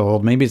you're that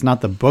old, maybe it's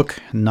not the book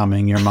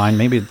numbing your mind.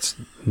 Maybe it's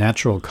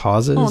natural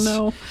causes. Oh,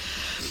 no.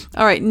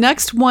 All right,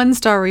 next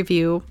 1-star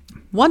review.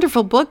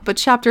 Wonderful book, but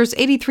chapters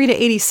 83 to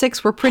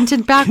 86 were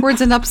printed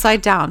backwards and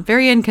upside down.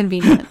 Very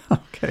inconvenient.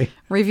 Okay.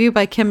 Review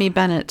by Kimmy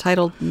Bennett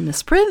titled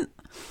Misprint?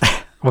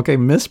 Okay,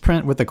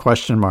 misprint with a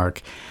question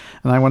mark.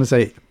 And I want to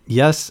say,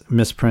 yes,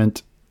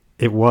 misprint.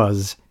 It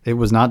was. It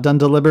was not done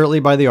deliberately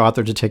by the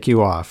author to tick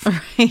you off.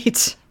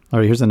 Right. All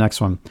right, here's the next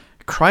one.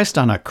 Christ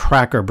on a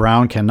Cracker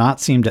Brown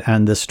cannot seem to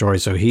end this story,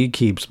 so he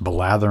keeps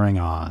blathering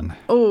on.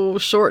 Oh,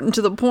 short and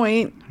to the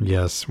point.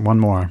 Yes, one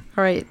more.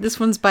 All right, this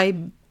one's by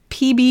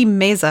P.B.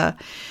 Meza.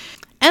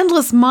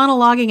 Endless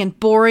monologuing and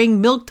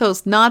boring,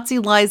 milquetoast Nazi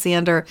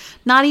Lysander.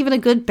 Not even a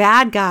good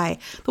bad guy.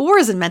 The war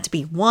isn't meant to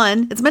be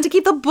won. It's meant to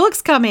keep the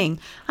books coming.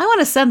 I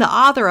want to send the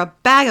author a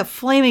bag of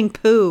flaming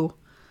poo.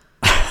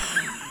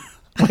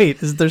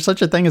 Wait, is there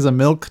such a thing as a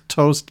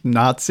milquetoast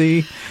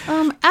Nazi?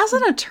 As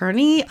an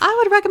attorney,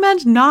 I would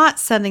recommend not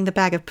sending the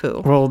bag of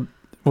poo.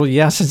 Well,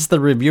 yes, since the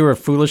reviewer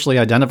foolishly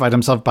identified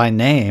himself by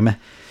name.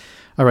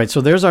 All right,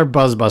 so there's our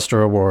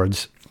Buzzbuster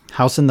Awards.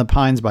 House in the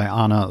Pines by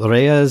Ana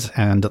Reyes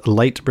and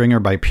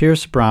Lightbringer by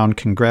Pierce Brown.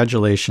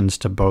 Congratulations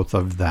to both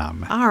of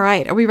them. All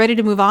right, are we ready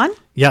to move on?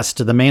 Yes,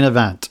 to the main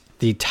event.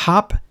 The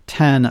top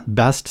 10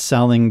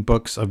 best-selling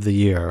books of the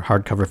year,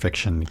 hardcover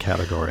fiction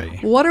category.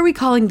 What are we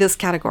calling this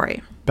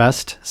category?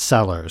 Best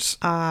sellers.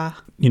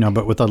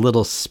 But with a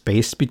little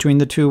space between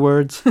the two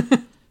words.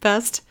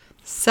 Best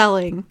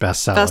selling.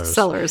 Bestsellers.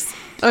 Bestsellers.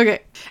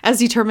 Okay. As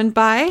determined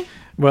by?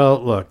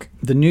 Well, look,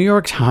 the New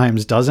York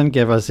Times doesn't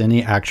give us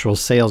any actual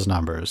sales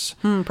numbers.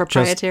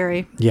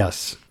 Proprietary.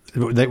 Yes.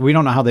 We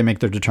don't know how they make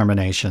their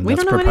determination. We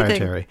That's don't know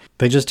proprietary. anything.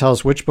 They just tell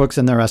us which books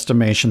in their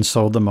estimation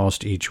sold the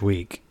most each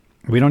week.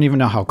 We don't even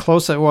know how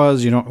close it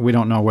was. We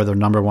don't know whether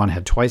number 1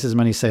 had twice as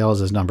many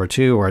sales as number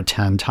 2 or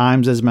 10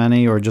 times as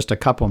many or just a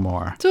couple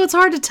more. So it's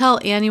hard to tell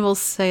annual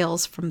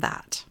sales from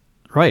that.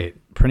 Right.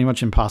 Pretty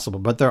much impossible.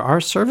 But there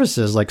are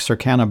services like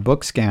Circana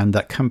BookScan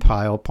that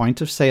compile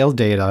point-of-sale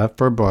data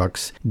for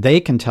books. They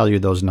can tell you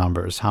those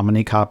numbers, how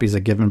many copies a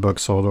given book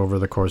sold over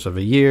the course of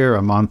a year,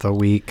 a month, a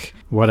week,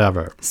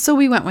 whatever. So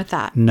we went with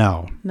that.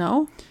 No.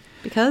 No?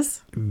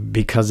 Because?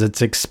 Because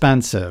it's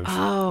expensive.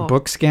 Oh.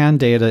 BookScan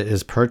data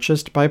is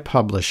purchased by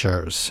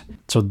publishers,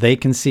 so they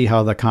can see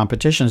how the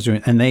competition is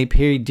doing. And they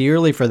pay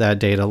dearly for that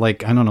data,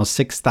 like, I don't know,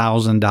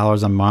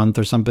 $6,000 a month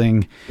or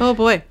something. Oh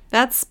boy,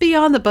 that's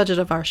beyond the budget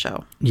of our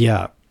show.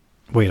 Yeah.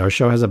 Wait, our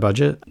show has a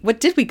budget?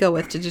 What did we go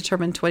with to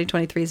determine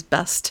 2023's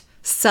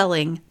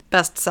best-selling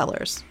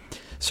bestsellers?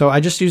 So I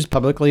just used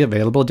publicly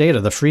available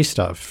data, the free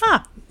stuff.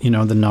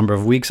 The number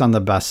of weeks on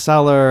the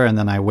bestseller, and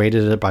then I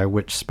weighted it by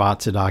which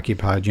spots it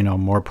occupied,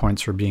 more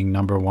points for being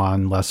number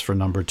 1, less for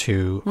number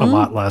 2, a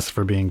lot less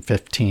for being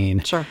 15.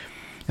 Sure.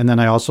 And then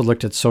I also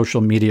looked at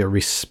social media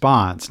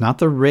response, not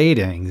the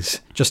ratings,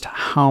 just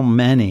how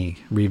many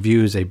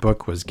reviews a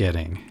book was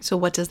getting. So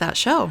what does that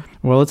show?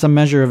 Well, it's a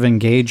measure of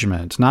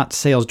engagement, not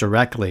sales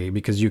directly,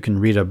 because you can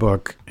read a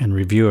book and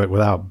review it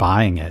without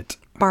buying it.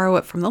 Borrow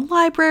it from the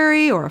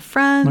library or a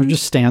friend. Or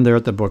just stand there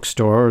at the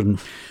bookstore and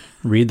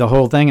read the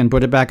whole thing and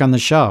put it back on the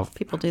shelf.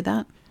 People do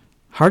that?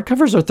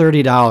 Hardcovers are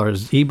 $30.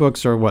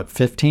 Ebooks are,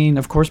 $15?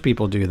 Of course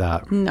people do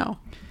that. No.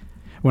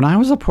 When I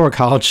was a poor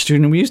college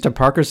student, we used to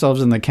park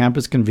ourselves in the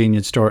campus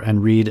convenience store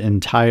and read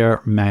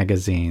entire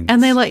magazines.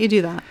 And they let you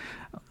do that?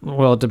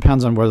 Well, it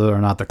depends on whether or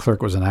not the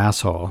clerk was an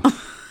asshole.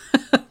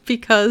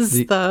 Because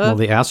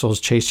the assholes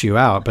chase you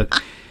out,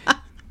 but I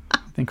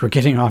think we're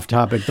getting off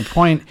topic. The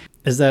point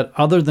is that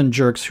other than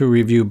jerks who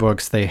review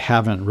books they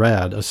haven't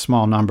read, a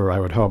small number I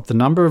would hope, the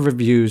number of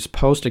reviews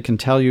posted can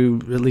tell you,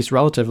 at least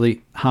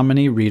relatively, how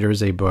many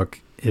readers a book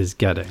is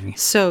getting.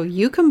 So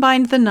you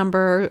combined the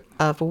number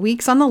of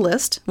weeks on the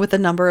list with the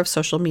number of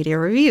social media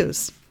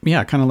reviews.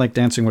 Yeah, kind of like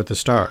Dancing with the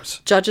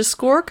Stars. Judges'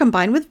 score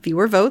combined with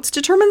viewer votes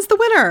determines the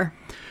winner.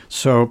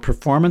 So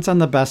performance on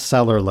the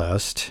bestseller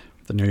list,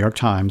 the New York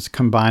Times,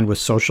 combined with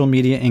social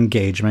media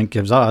engagement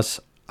gives us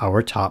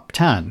our top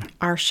 10.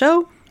 Our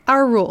show,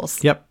 our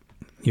rules. Yep.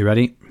 You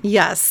ready?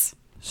 Yes.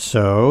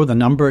 So the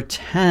number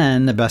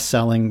 10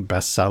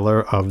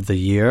 bestseller of the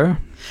year.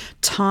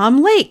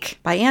 Tom Lake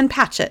by Ann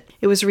Patchett.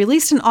 It was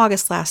released in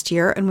August last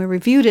year, and we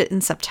reviewed it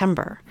in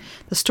September.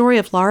 The story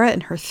of Laura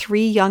and her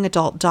 3 young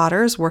adult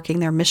daughters working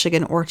their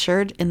Michigan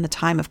orchard in the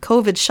time of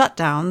COVID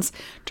shutdowns,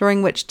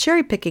 during which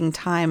cherry-picking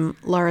time,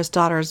 Laura's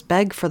daughters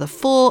beg for the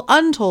full,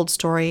 untold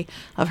story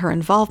of her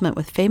involvement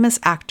with famous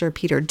actor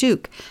Peter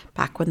Duke,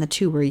 back when the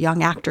two were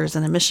young actors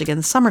in a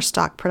Michigan summer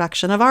stock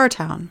production of Our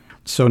Town.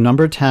 So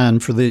number 10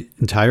 for the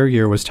entire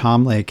year was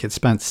Tom Lake. It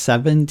spent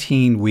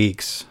 17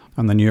 weeks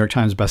on the New York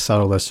Times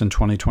bestseller list in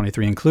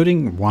 2023,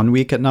 including 1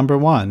 week at number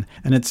 1.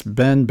 And it's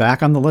been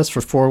back on the list for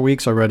 4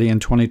 weeks already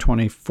in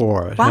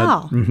 2024.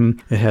 Wow.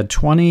 It had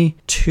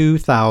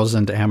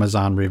 22,000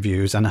 Amazon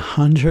reviews and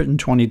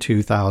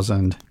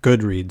 122,000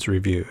 Goodreads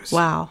reviews.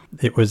 Wow.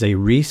 It was a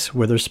Reese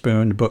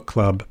Witherspoon book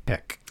club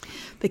pick.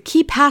 The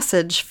key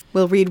passage,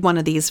 we'll read one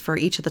of these for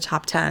each of the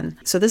top 10.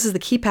 So this is the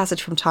key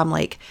passage from Tom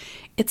Lake.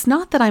 It's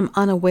not that I'm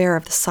unaware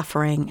of the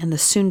suffering and the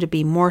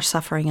soon-to-be more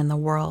suffering in the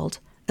world.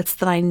 It's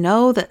that I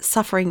know that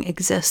suffering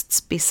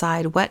exists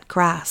beside wet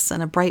grass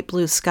and a bright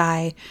blue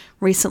sky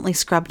recently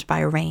scrubbed by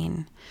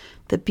rain.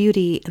 The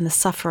beauty and the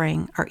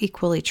suffering are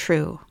equally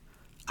true.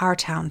 Our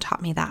Town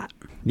taught me that.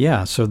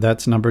 Yeah, so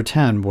that's number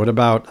 10. What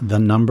about the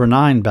number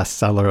 9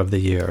 bestseller of the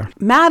year?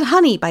 Mad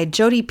Honey by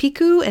Jodi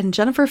Picoult and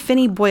Jennifer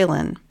Finney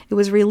Boylan. It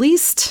was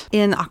released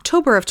in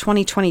October of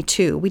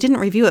 2022. We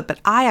didn't review it, but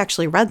I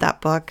actually read that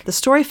book. The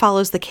story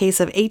follows the case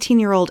of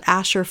 18-year-old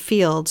Asher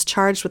Fields,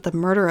 charged with the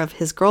murder of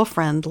his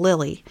girlfriend,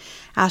 Lily.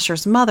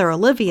 Asher's mother,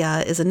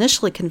 Olivia, is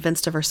initially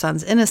convinced of her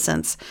son's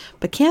innocence,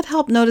 but can't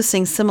help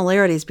noticing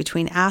similarities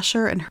between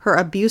Asher and her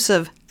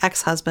abusive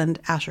ex-husband,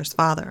 Asher's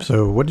father.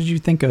 So what did you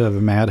think of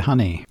Mad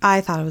Honey? I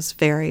thought it was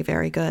very,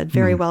 very good.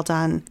 Very well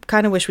done.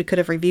 Kind of wish we could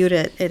have reviewed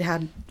it. It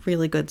had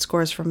really good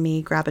scores from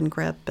me, Grab and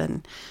Grip,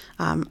 and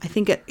I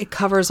think it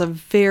covers a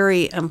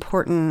very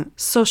important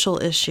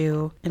social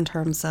issue in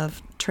terms of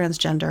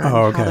transgender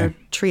and how they're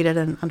treated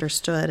and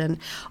understood. And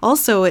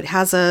also it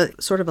has a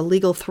sort of a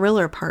legal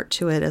thriller part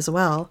to it as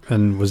well.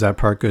 And was that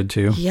part good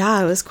too?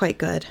 Yeah, it was quite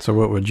good. So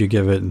what would you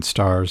give it in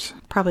stars?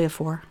 Probably a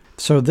 4.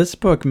 So this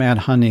book, Mad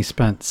Honey,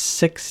 spent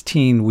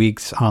 16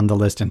 weeks on the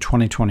list in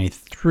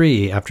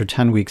 2023 after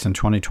 10 weeks in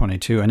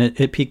 2022, and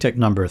it peaked at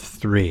number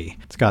 3.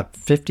 It's got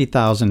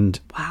 50,000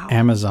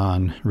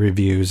 Amazon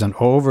reviews and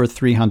over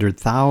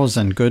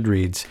 300,000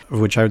 Goodreads, of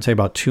which I would say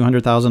about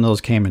 200,000 of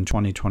those came in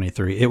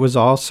 2023. It was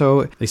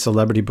also a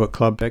Celebrity Book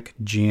Club pick,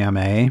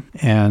 GMA,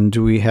 and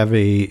do we have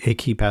a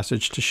key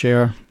passage to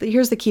share?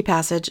 Here's the key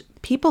passage.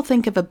 People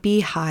think of a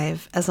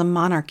beehive as a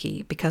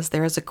monarchy because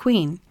there is a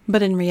queen.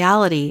 But in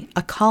reality,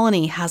 a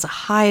colony has a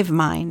hive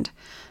mind.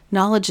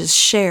 Knowledge is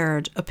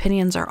shared,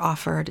 opinions are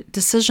offered,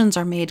 decisions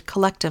are made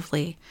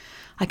collectively.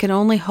 I can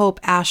only hope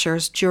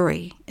Asher's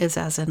jury is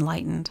as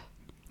enlightened.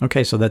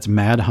 Okay, so that's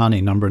Mad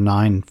Honey, number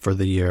 9 for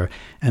the year.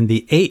 And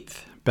the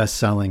 8th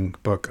best-selling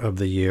book of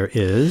the year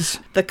is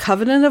The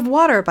Covenant of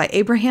Water by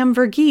Abraham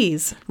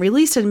Verghese,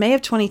 released in May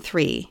of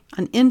 23,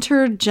 an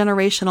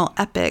intergenerational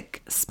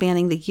epic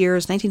spanning the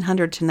years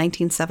 1900 to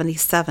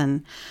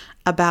 1977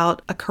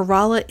 about a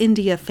Kerala,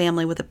 India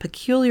family with a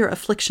peculiar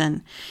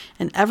affliction.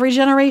 In every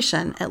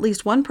generation, at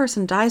least one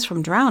person dies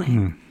from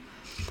drowning.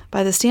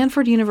 By the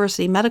Stanford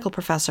University medical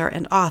professor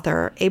and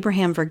author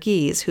Abraham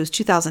Verghese, whose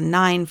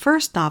 2009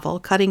 first novel,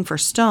 Cutting for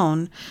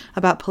Stone,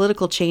 about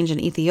political change in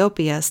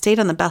Ethiopia, stayed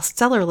on the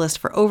bestseller list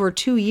for over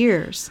 2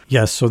 years.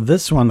 Yes, so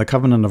this one, The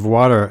Covenant of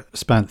Water,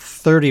 spent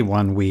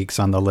 31 weeks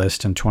on the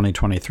list in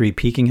 2023,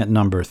 peaking at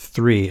number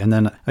 3. And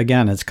then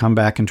again, it's come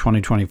back in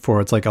 2024.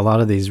 It's like a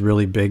lot of these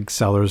really big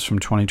sellers from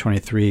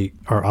 2023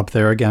 are up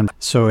there again.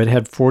 So it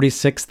had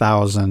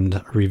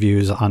 46,000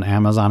 reviews on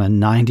Amazon and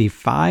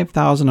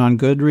 95,000 on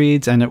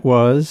Goodreads, and it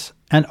was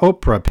an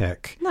Oprah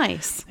pick.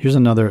 Nice. Here's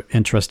another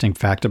interesting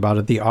fact about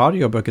it. The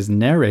audiobook is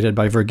narrated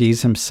by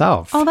Verghese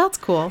himself. Oh, that's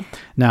cool.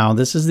 Now,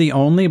 this is the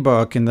only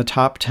book in the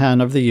top 10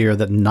 of the year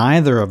that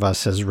neither of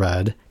us has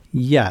read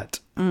yet.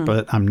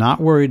 But I'm not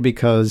worried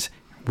because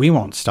we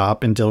won't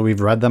stop until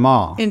we've read them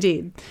all.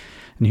 Indeed.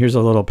 And here's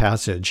a little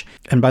passage.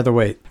 And by the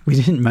way, we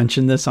didn't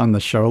mention this on the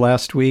show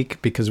last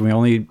week because we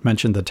only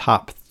mentioned the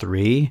top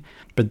 3.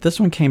 But this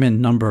one came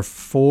in number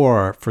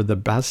 4 for the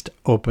best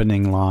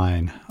opening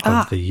line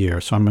of the year.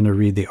 So I'm going to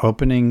read the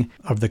opening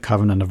of The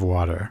Covenant of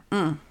Water.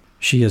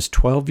 She is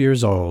 12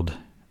 years old,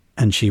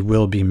 and she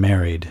will be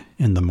married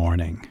in the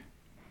morning.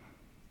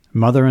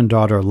 Mother and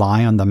daughter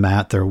lie on the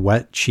mat, their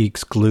wet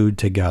cheeks glued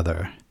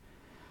together.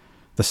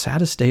 The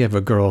saddest day of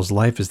a girl's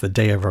life is the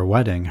day of her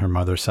wedding, her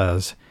mother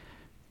says.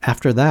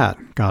 After that,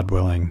 God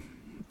willing,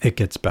 it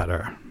gets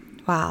better.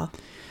 Wow.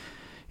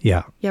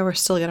 Yeah. Yeah, we're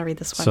still going to read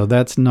this one. So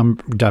that's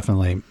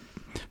definitely.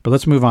 But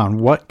let's move on.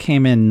 What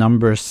came in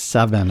number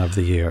 7 of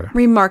the year?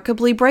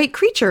 Remarkably Bright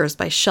Creatures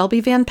by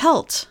Shelby Van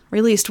Pelt,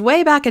 released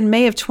way back in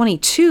May of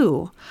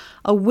 22.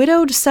 A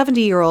widowed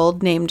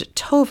 70-year-old named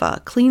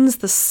Tova cleans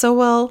the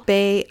Sowell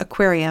Bay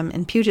Aquarium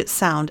in Puget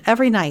Sound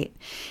every night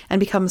and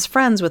becomes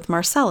friends with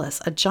Marcellus,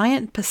 a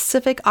giant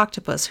Pacific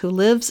octopus who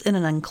lives in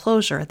an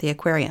enclosure at the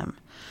aquarium.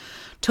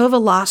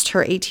 Tova lost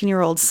her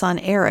 18-year-old son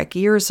Eric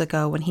years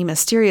ago when he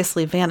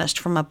mysteriously vanished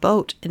from a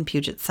boat in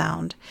Puget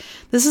Sound.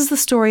 This is the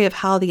story of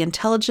how the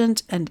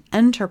intelligent and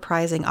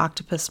enterprising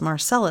octopus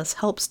Marcellus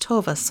helps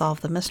Tova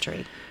solve the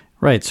mystery.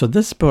 Right. So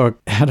this book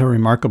had a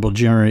remarkable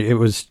journey.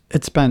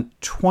 It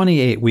spent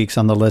 28 weeks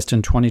on the list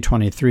in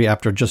 2023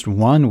 after just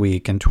 1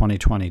 week in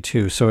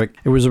 2022. So it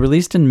was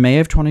released in May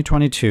of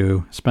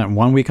 2022, spent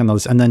 1 week on the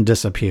list, and then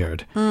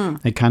disappeared.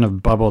 It kind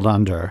of bubbled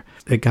under.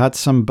 It got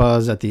some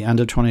buzz at the end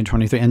of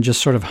 2023 and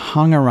just sort of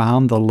hung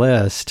around the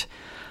list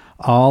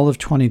all of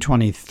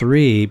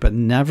 2023, but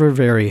never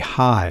very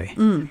high.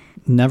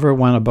 Never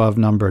went above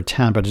number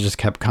 10, but it just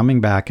kept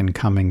coming back and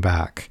coming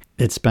back.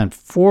 It spent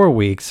 4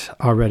 weeks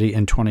already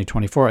in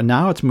 2024, and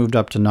now it's moved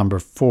up to number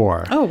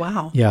 4. Oh,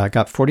 wow. Yeah, it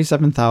got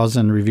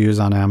 47,000 reviews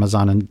on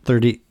Amazon and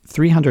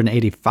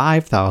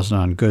 385,000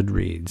 on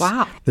Goodreads.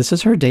 Wow. This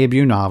is her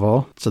debut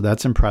novel, so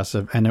that's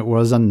impressive. And it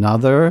was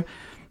another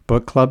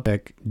book club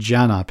pick.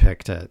 Jenna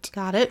picked it.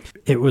 Got it.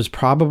 It was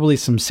probably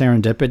some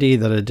serendipity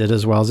that it did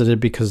as well as it did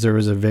because there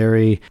was a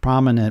very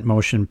prominent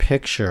motion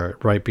picture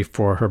right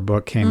before her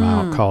book came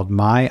out called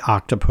My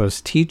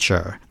Octopus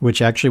Teacher,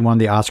 which actually won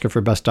the Oscar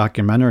for Best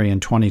Documentary in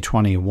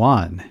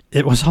 2021.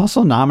 It was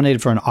also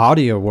nominated for an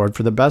Audio Award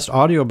for the Best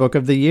Audiobook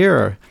of the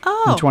Year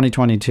in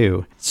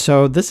 2022.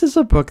 So this is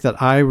a book that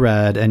I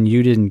read and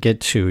you didn't get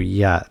to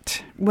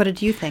yet. What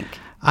did you think?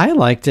 I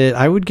liked it.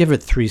 I would give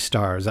it 3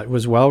 stars. It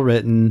was well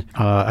written.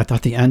 I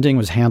thought the ending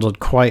was handled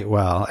quite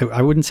well.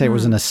 I wouldn't say it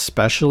was an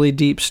especially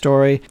deep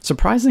story.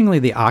 Surprisingly,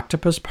 the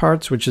octopus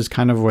parts, which is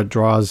kind of what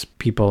draws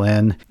people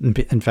in.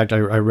 In fact, I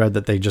read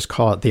that they just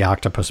call it the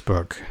octopus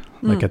book,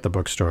 like at the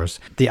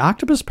bookstores. The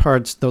octopus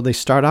parts, though they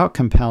start out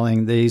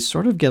compelling, they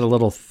sort of get a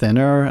little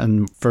thinner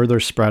and further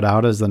spread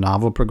out as the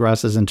novel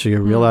progresses until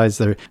you realize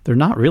they're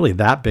not really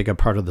that big a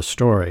part of the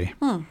story.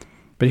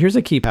 But here's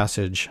a key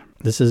passage.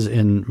 This is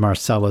in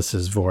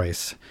Marcellus's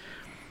voice.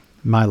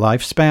 My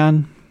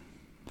lifespan,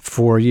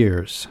 4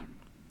 years,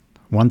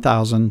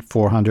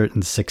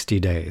 1,460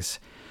 days.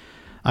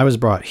 I was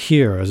brought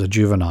here as a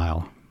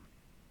juvenile.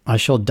 I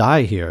shall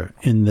die here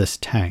in this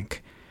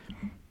tank.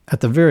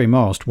 At the very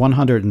most,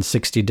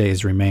 160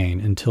 days remain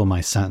until my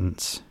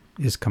sentence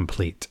is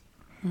complete.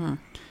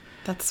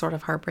 That's sort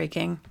of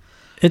heartbreaking.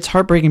 It's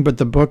heartbreaking, but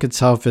the book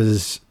itself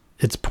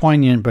it's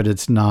poignant, but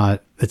it's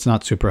not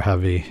super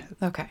heavy.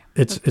 Okay.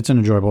 It's an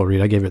enjoyable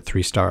read. I gave it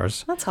 3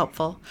 stars. That's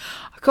helpful.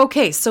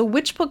 Okay, so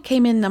which book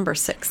came in number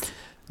 6?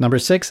 Number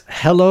 6,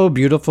 Hello,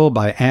 Beautiful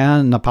by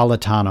Ann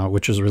Napolitano,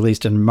 which was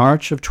released in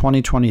March of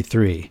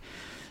 2023.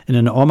 In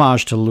an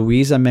homage to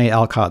Louisa May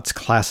Alcott's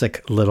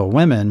classic Little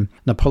Women,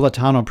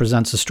 Napolitano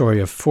presents the story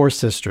of 4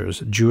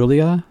 sisters,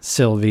 Julia,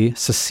 Sylvie,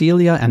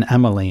 Cecilia, and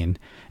Emmeline,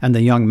 and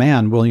the young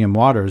man, William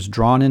Waters,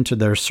 drawn into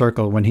their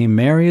circle when he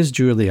marries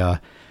Julia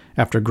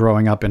after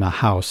growing up in a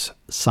house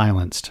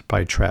silenced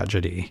by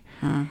tragedy.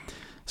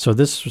 So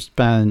this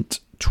spent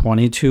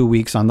 22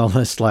 weeks on the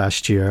list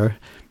last year,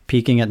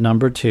 peaking at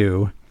number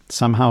 2,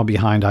 somehow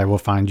behind I Will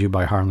Find You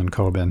by Harlan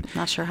Coben.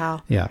 Not sure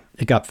how. Yeah.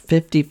 It got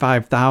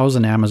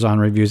 55,000 Amazon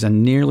reviews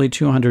and nearly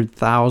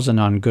 200,000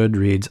 on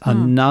Goodreads.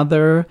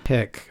 Another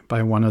pick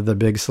by one of the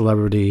big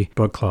celebrity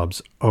book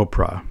clubs,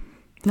 Oprah.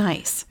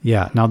 Nice.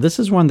 Yeah. Now, this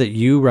is one that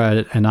you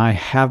read and I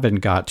haven't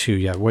got to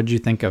yet. What did you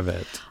think of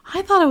it?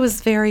 I thought it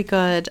was very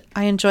good.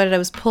 I enjoyed it. I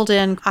was pulled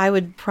in. I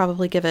would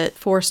probably give it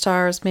 4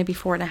 stars, maybe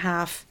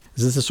 4.5.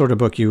 Is this the sort of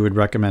book you would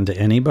recommend to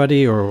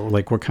anybody, or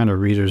like what kind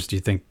of readers do you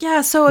think? Yeah,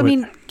 so I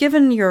mean,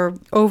 given your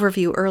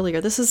overview earlier,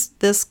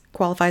 this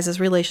qualifies as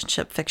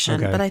relationship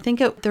fiction, Okay. but I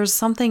think there's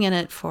something in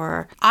it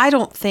for, I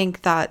don't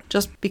think that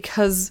just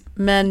because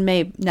men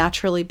may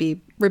naturally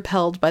be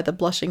repelled by the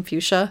blushing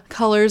fuchsia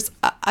colors,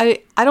 I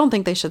don't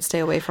think they should stay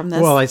away from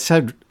this. Well, I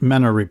said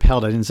men are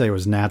repelled. I didn't say it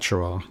was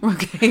natural.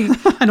 Okay.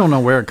 I don't know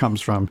where it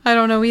comes from. I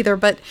don't know either,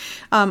 but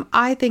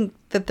I think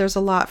that there's a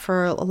lot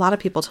for a lot of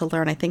people to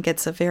learn. I think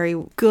it's a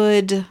very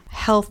good,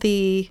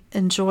 healthy,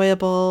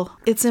 enjoyable.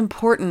 It's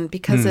important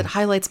because it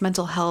highlights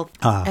mental health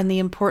and the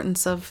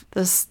importance of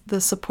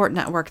the support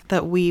network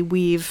that we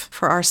weave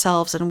for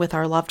ourselves and with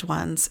our loved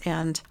ones.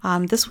 And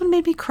this one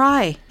made me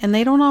cry, and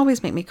they don't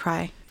always make me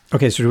cry.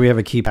 Okay, so do we have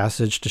a key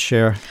passage to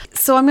share?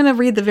 So I'm going to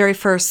read the very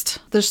first,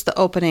 just the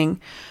opening.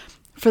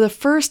 For the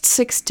first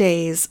 6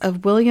 days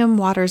of William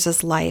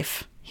Waters'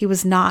 life, he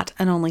was not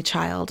an only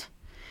child.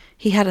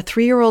 He had a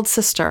 3-year-old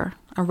sister,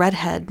 a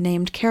redhead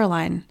named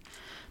Caroline.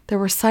 There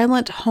were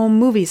silent home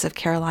movies of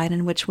Caroline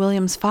in which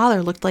William's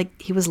father looked like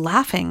he was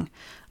laughing,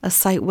 a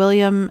sight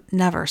William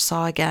never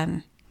saw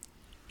again.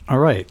 All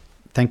right.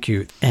 Thank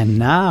you. And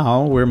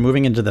now we're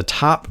moving into the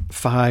top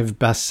 5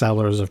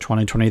 bestsellers of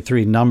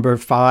 2023. Number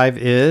 5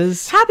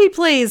 is Happy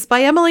Place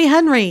by Emily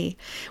Henry.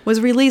 Was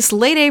released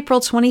late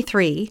April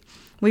 23.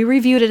 We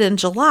reviewed it in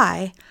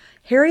July.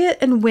 Harriet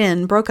and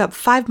Wynne broke up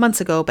 5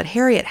 months ago, but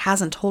Harriet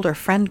hasn't told her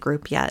friend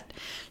group yet.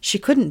 She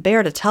couldn't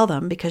bear to tell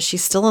them because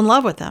she's still in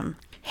love with him.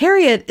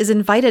 Harriet is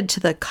invited to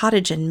the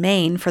cottage in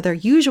Maine for their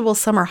usual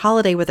summer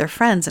holiday with her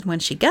friends, and when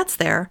she gets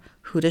there,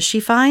 who does she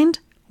find?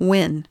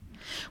 Wynne.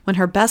 When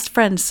her best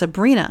friend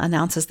Sabrina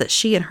announces that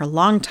she and her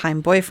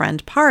longtime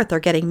boyfriend Parth are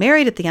getting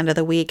married at the end of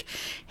the week,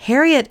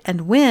 Harriet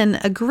and Wynne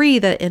agree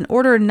that in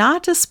order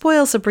not to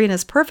spoil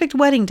Sabrina's perfect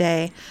wedding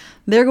day,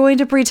 they're going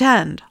to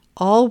pretend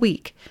all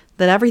week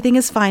that everything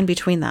is fine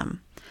between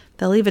them.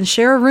 They'll even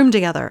share a room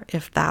together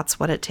if that's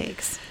what it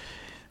takes.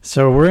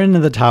 So we're into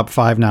the top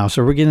 5 now.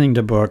 So we're getting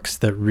to books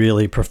that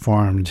really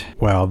performed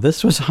well.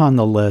 This was on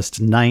the list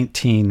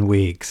 19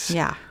 weeks.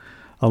 Yeah.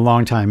 A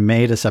long time,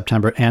 May to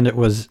September, and it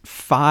was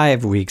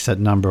 5 weeks at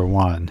number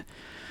 1.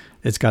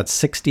 It's got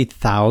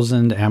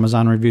 60,000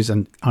 Amazon reviews,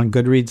 and on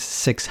Goodreads,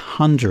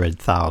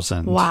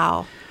 600,000.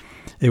 Wow.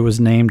 It was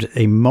named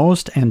a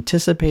most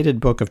anticipated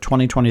book of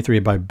 2023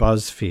 by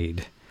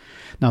BuzzFeed.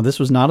 Now, this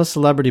was not a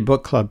celebrity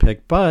book club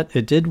pick, but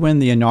it did win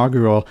the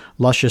inaugural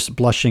Luscious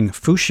Blushing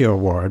Fuchsia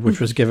Award, which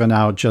was given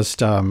out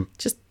just a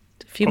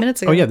few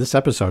minutes ago. Oh, yeah, this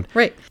episode.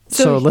 Right.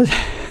 So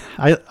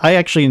I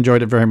actually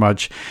enjoyed it very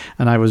much,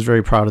 and I was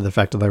very proud of the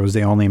fact that I was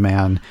the only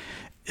man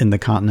in the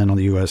continental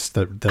U.S.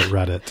 that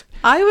read it.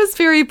 I was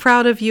very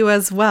proud of you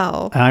as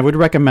well. And I would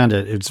recommend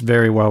it. It's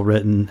very well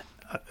written.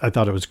 I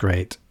thought it was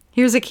great.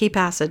 Here's a key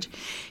passage.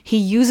 He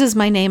uses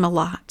my name a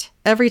lot.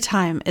 Every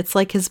time, it's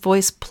like his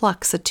voice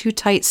plucks a too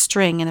tight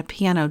string in a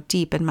piano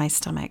deep in my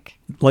stomach.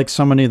 Like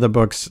so many of the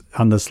books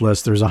on this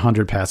list, there's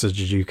 100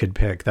 passages you could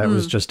pick. That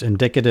was just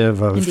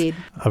indicative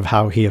of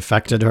how he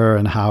affected her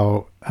and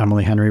how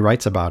Emily Henry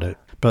writes about it.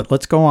 But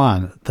let's go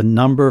on. The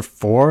number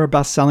 4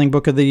 best-selling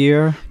book of the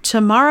year?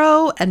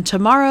 Tomorrow and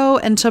Tomorrow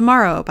and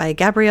Tomorrow by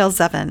Gabrielle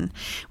Zevin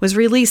was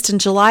released in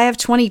July of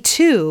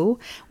 22.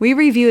 We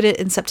reviewed it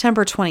in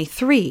September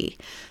 23.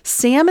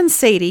 Sam and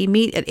Sadie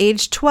meet at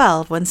age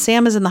 12 when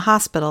Sam is in the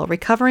hospital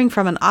recovering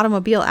from an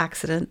automobile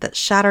accident that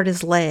shattered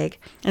his leg,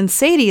 and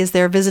Sadie is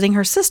there visiting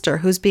her sister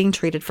who's being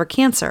treated for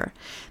cancer.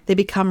 They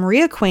become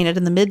reacquainted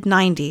in the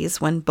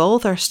mid-90s when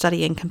both are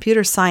studying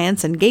computer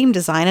science and game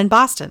design in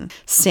Boston.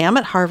 Sam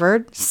at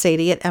Harvard,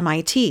 Sadie at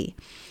MIT.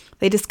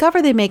 They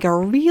discover they make a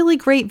really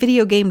great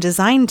video game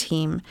design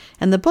team,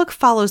 and the book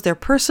follows their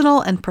personal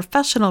and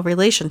professional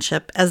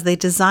relationship as they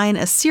design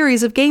a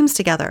series of games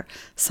together,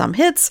 some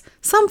hits,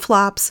 some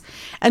flops,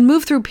 and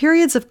move through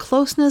periods of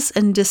closeness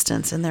and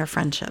distance in their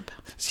friendship.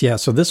 Yeah,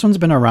 so this one's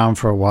been around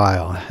for a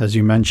while. As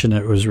you mentioned,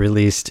 it was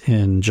released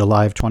in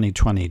July of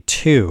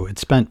 2022. It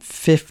spent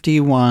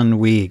 51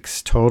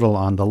 weeks total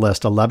on the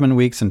list, 11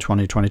 weeks in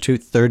 2022,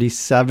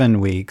 37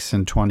 weeks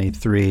in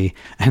 23,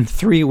 and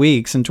 3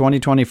 weeks in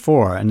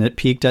 2024. And it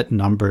peaked at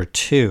number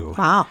 2.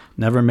 Wow.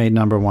 Never made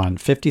number 1.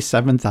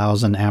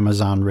 57,000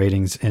 Amazon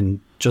ratings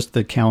in just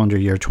the calendar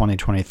year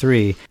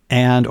 2023,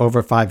 and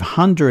over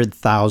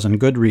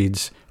 500,000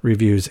 Goodreads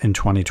reviews in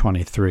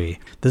 2023.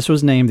 This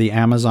was named the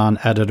Amazon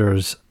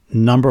editor's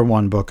number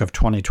 1 book of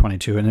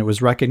 2022, and it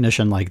was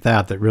recognition like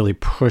that really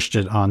pushed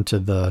it onto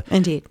the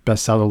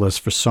bestseller list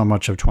for so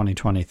much of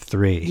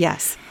 2023.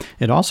 Yes.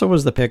 It also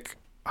was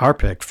our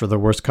pick for the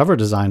worst cover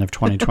design of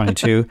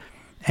 2022,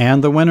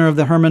 and the winner of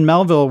the Herman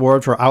Melville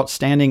Award for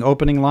Outstanding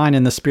Opening Line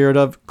in the spirit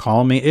of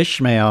Call Me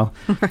Ishmael.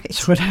 Right.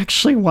 So it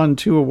actually won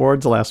 2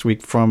 awards last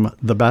week from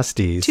the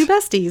Besties. 2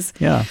 besties.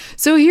 Yeah.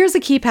 So here's a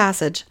key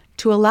passage.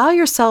 To allow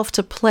yourself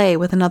to play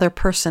with another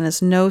person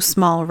is no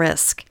small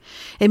risk.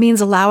 It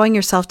means allowing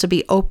yourself to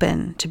be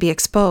open, to be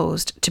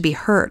exposed, to be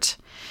hurt.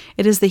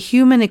 It is the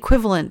human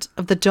equivalent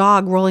of the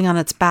dog rolling on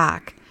its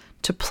back.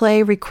 To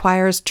play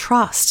requires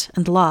trust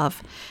and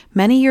love.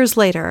 Many years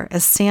later,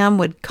 as Sam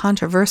would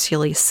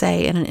controversially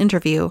say in an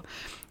interview,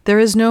 there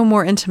is no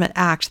more intimate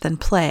act than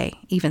play,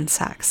 even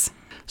sex.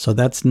 So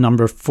that's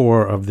number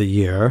 4 of the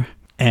year.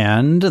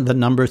 And the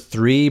number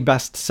 3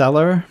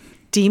 bestseller?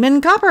 Demon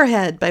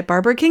Copperhead by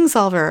Barbara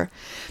Kingsolver.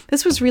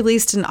 This was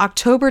released in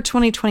October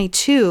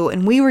 2022,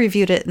 and we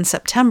reviewed it in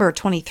September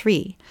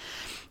 23.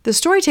 The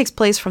story takes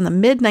place from the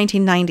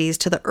mid-1990s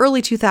to the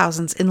early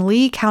 2000s in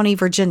Lee County,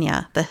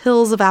 Virginia, the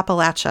hills of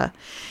Appalachia,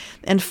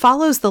 and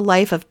follows the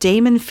life of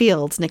Damon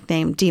Fields,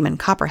 nicknamed Demon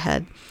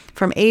Copperhead,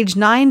 from age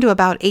 9 to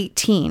about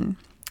 18.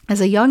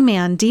 As a young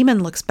man,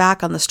 Demon looks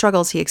back on the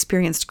struggles he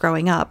experienced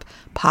growing up: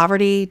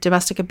 poverty,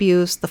 domestic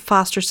abuse, the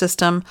foster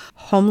system,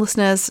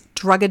 homelessness,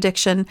 drug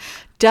addiction,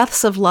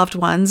 deaths of loved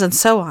ones, and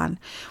so on,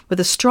 with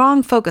a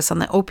strong focus on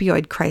the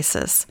opioid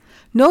crisis.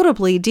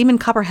 Notably, Demon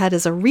Copperhead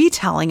is a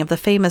retelling of the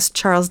famous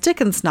Charles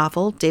Dickens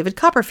novel, David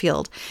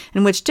Copperfield,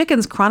 in which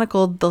Dickens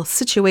chronicled the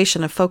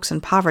situation of folks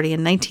in poverty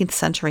in 19th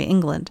century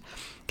England.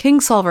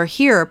 Kingsolver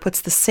here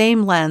puts the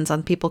same lens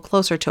on people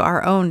closer to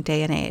our own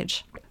day and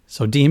age.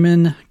 So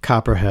Demon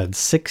Copperhead,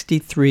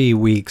 63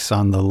 weeks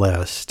on the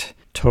list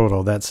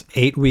total. That's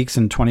 8 weeks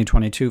in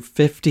 2022,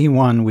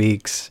 51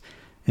 weeks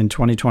in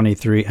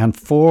 2023, and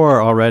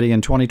 4 already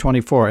in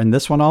 2024. And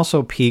this one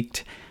also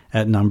peaked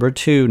at number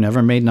 2,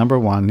 never made number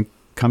 1,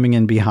 coming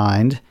in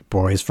behind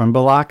Boys from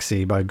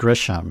Biloxi by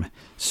Grisham.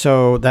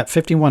 So that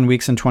 51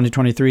 weeks in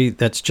 2023,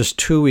 that's just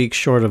 2 weeks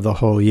short of the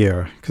whole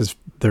year, because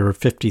there were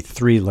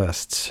 53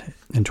 lists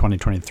in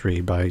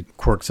 2023 by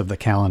quirks of the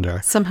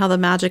calendar. Somehow the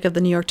magic of the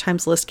New York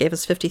Times list gave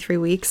us 53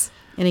 weeks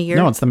in a year?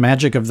 No, it's the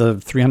magic of the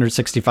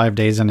 365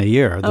 days in a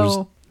year.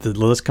 The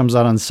list comes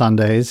out on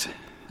Sundays.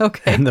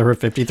 Okay. And there were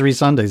 53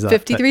 Sundays.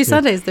 53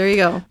 Sundays. There you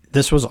go.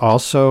 This was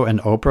also an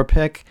Oprah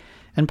pick,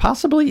 and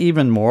possibly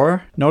even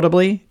more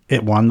notably,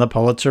 it won the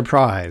Pulitzer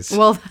Prize.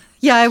 Well,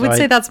 yeah, I would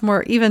say that's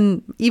more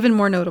even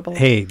more notable.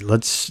 Hey,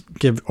 let's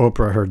give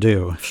Oprah her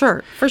due.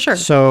 Sure, for sure.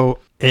 So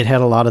it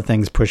had a lot of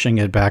things pushing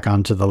it back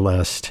onto the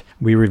list.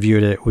 We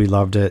reviewed it, we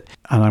loved it,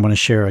 and I want to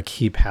share a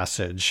key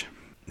passage.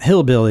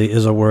 Hillbilly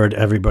is a word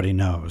everybody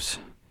knows.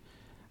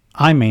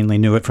 I mainly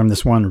knew it from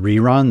this one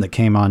rerun that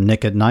came on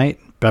Nick at Night,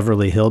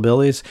 Beverly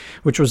Hillbillies,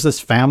 which was this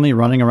family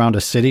running around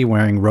a city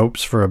wearing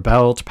ropes for a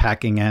belt,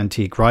 packing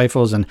antique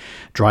rifles, and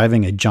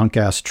driving a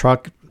junk-ass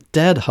truck.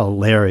 Dead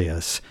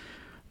hilarious.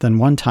 Then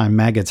one time,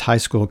 Maggot's high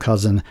school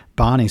cousin,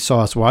 Bonnie,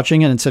 saw us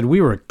watching it and said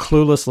we were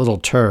clueless little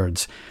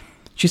turds.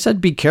 She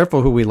said, be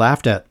careful who we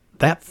laughed at.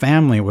 That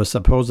family was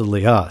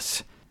supposedly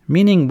us.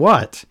 Meaning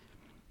what?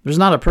 There's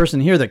not a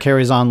person here that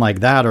carries on like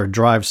that or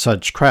drives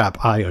such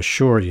crap, I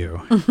assure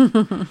you.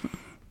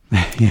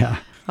 Yeah.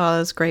 Oh,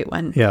 that's a great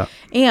one. Yeah.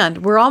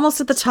 And we're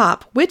almost at the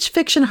top. Which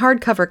fiction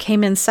hardcover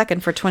came in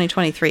second for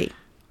 2023?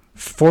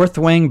 Fourth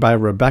Wing by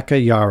Rebecca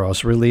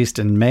Yarros, released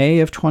in May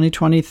of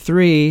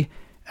 2023.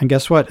 And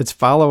guess what? Its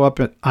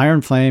follow-up at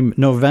Iron Flame,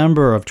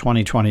 November of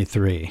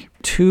 2023.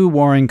 Two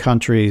warring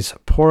countries,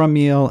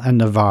 Poromil and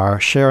Navarre,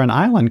 share an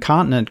island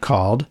continent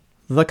called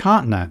the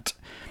Continent.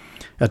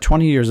 At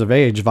 20 years of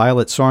age,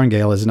 Violet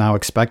Sorrengail is now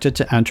expected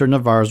to enter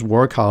Navarre's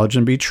war college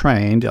and be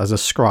trained as a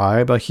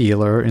scribe, a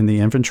healer in the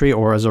infantry,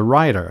 or as a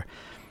rider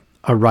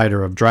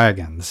of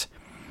dragons.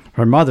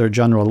 Her mother,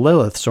 General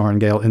Lilith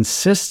Sorrengail,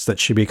 insists that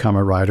she become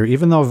a rider,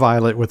 even though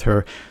Violet, with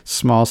her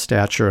small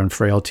stature and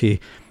frailty,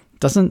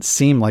 doesn't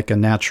seem like a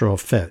natural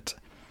fit.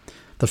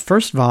 The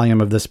first volume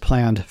of this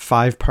planned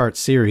 5-part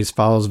series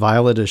follows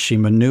Violet as she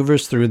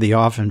maneuvers through the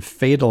often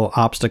fatal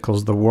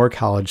obstacles the war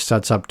college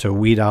sets up to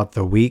weed out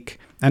the weak,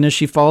 and as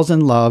she falls in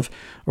love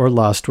or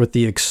lust with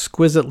the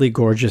exquisitely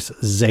gorgeous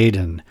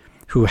Xaden,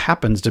 who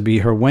happens to be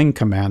her wing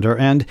commander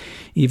and,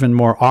 even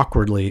more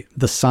awkwardly,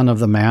 the son of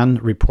the man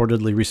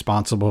reportedly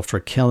responsible for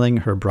killing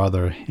her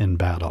brother in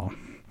battle.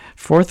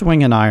 Fourth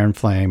Wing and Iron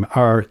Flame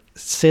are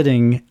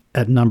sitting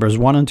at numbers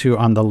 1 and 2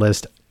 on the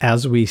list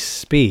as we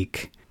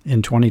speak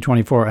in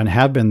 2024 and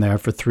have been there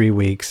for 3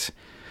 weeks.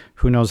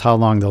 Who knows how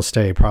long they'll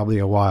stay, probably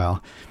a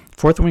while.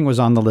 Fourth Wing was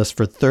on the list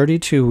for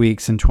 32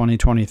 weeks in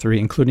 2023,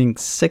 including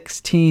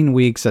 16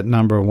 weeks at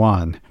number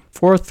 1.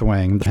 Fourth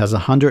Wing has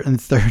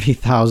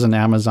 130,000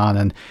 Amazon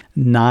and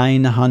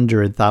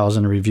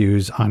 900,000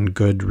 reviews on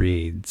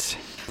Goodreads.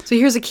 So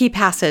here's a key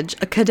passage.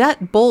 A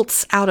cadet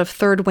bolts out of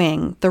Third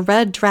Wing. The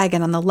red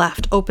dragon on the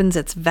left opens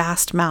its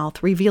vast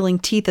mouth, revealing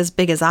teeth as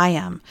big as I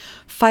am.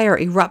 Fire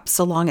erupts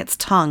along its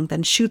tongue,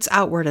 then shoots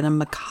outward in a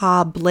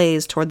macabre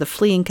blaze toward the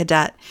fleeing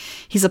cadet.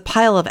 He's a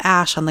pile of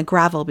ash on the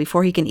gravel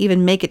before he can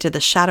even make it to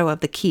the shadow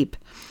of the keep.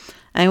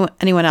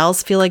 Anyone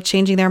else feel like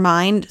changing their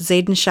mind?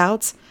 Xaden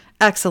shouts.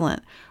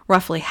 Excellent.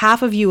 Roughly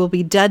half of you will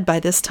be dead by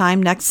this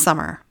time next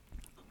summer.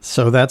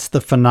 So that's the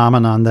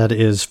phenomenon that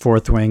is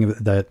Fourth Wing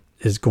that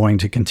is going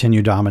to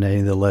continue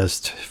dominating the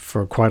list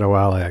for quite a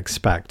while, I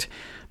expect.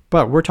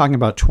 But we're talking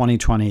about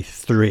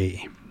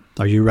 2023.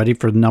 Are you ready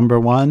for number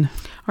 1?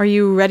 Are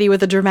you ready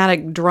with a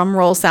dramatic drum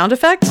roll sound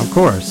effect? Of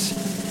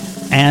course.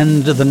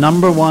 And the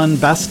number 1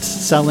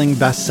 best-selling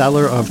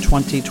bestseller of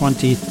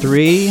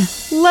 2023?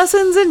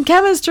 Lessons in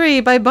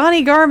Chemistry by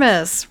Bonnie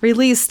Garmis,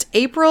 released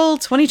April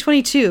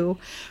 2022.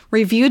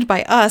 Reviewed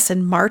by us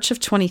in March of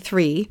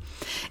 23.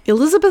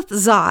 Elizabeth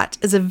Zott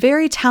is a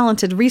very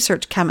talented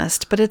research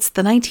chemist, but it's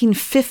the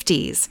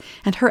 1950s,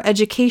 and her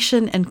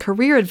education and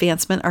career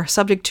advancement are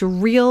subject to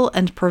real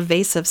and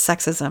pervasive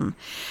sexism.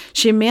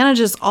 She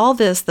manages all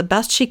this the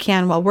best she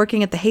can while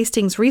working at the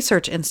Hastings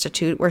Research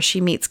Institute, where she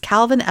meets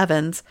Calvin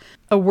Evans,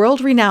 a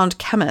world-renowned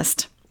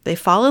chemist. They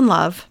fall in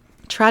love.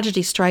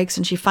 Tragedy strikes,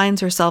 and she finds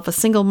herself a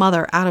single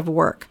mother out of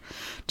work.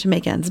 To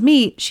make ends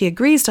meet, she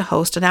agrees to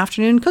host an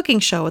afternoon cooking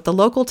show at the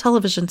local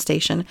television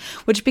station,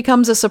 which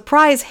becomes a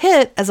surprise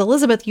hit as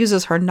Elizabeth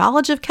uses her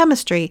knowledge of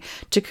chemistry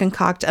to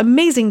concoct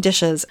amazing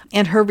dishes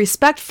and her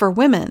respect for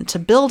women to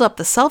build up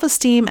the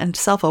self-esteem and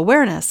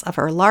self-awareness of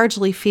her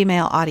largely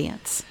female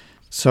audience.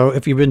 So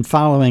if you've been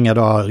following at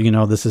all, you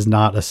know this is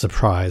not a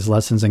surprise.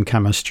 Lessons in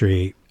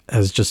Chemistry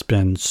has just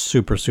been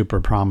super, super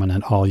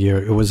prominent all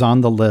year. It was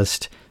on the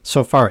list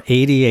so far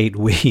 88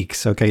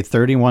 weeks, okay,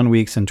 31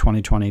 weeks in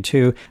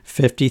 2022,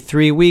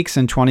 53 weeks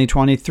in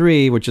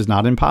 2023, which is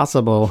not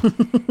impossible.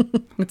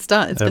 It's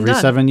done. It's been done. Every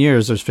 7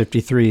 years, there's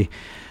 53.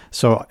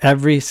 So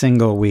every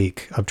single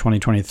week of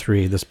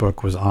 2023, this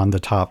book was on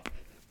the top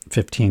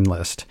 15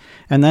 list.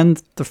 And then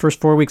the first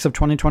 4 weeks of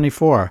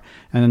 2024,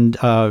 and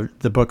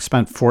the book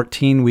spent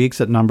 14 weeks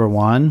at number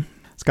 1.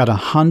 It's got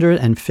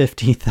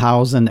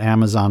 150,000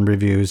 Amazon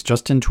reviews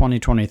just in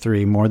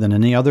 2023, more than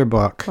any other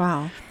book.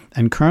 Wow.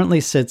 And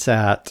currently sits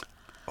at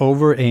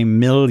over 1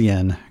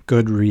 million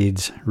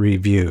Goodreads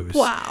reviews.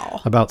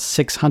 Wow. About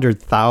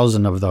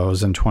 600,000 of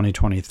those in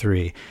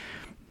 2023.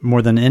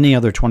 More than any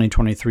other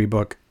 2023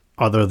 book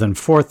other than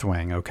Fourth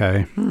Wing,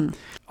 okay?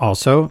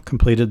 Also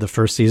completed the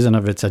first season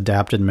of its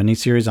adapted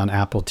miniseries on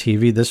Apple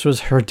TV. This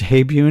was her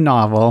debut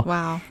novel.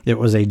 Wow. It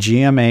was a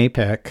GMA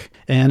pick,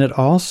 and it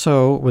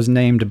also was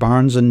named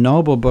Barnes &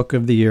 Noble Book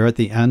of the Year at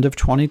the end of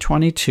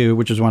 2022,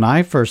 which is when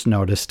I first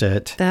noticed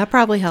it. That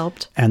probably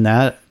helped. And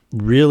that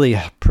really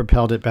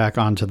propelled it back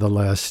onto the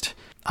list.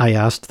 I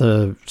asked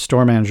the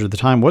store manager at the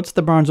time, what's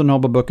the Barnes &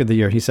 Noble Book of the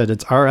Year? He said,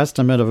 it's our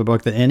estimate of a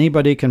book that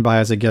anybody can buy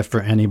as a gift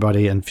for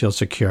anybody and feel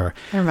secure.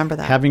 I remember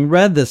that. Having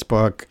read this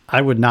book,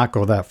 I would not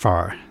go that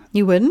far.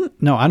 You wouldn't?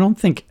 No, I don't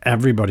think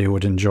everybody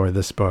would enjoy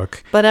this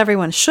book. But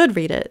everyone should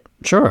read it.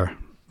 Sure.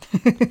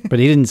 But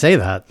he didn't say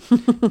that.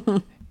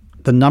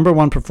 The number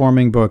one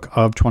performing book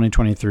of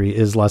 2023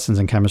 is Lessons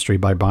in Chemistry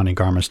by Bonnie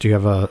Garmus. Do you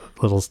have a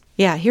little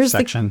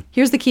section?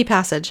 Here's the key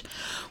passage.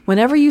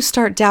 Whenever you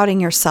start doubting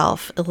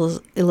yourself,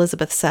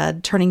 Elizabeth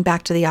said, turning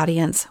back to the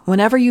audience,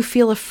 whenever you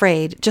feel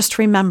afraid, just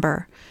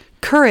remember,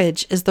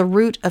 courage is the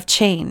root of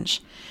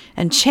change,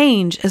 and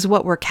change is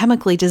what we're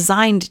chemically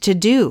designed to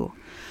do.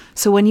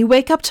 So when you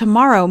wake up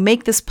tomorrow,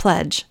 make this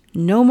pledge.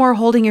 No more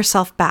holding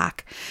yourself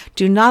back.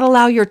 Do not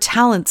allow your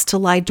talents to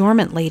lie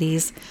dormant,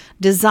 ladies.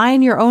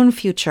 Design your own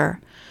future.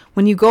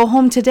 When you go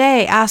home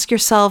today, ask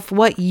yourself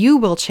what you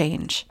will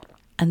change,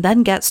 and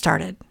then get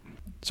started.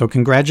 So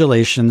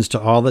congratulations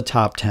to all the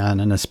top 10,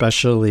 and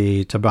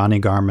especially to Bonnie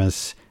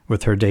Garmus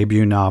with her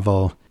debut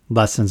novel,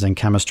 Lessons in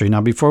Chemistry.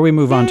 Now, before we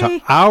move on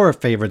to our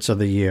favorites of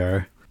the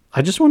year,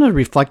 I just want to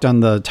reflect on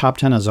the top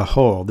 10 as a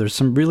whole. There's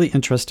some really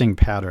interesting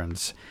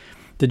patterns.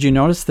 Did you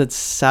notice that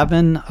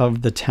 7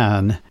 of the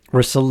 10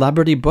 were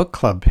celebrity book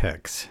club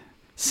picks?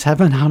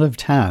 7 out of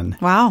 10.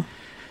 Wow.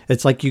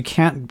 It's like you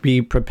can't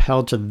be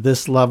propelled to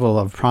this level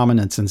of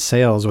prominence in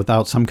sales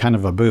without some kind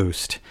of a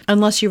boost.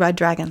 Unless you ride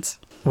dragons.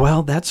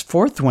 Well, that's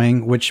Fourth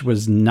Wing, which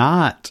was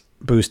not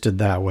boosted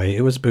that way.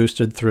 It was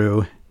boosted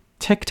through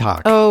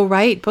TikTok. Oh,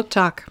 right. Book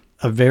Talk.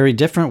 A very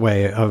different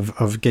way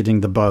of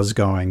getting the buzz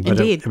going.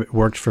 But Indeed. it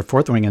worked for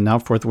Fourth Wing, and now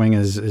Fourth Wing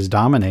is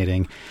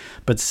dominating.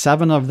 But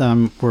 7 of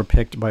them were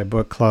picked by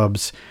book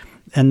clubs.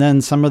 And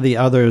then some of the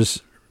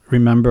others,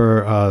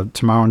 remember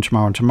Tomorrow and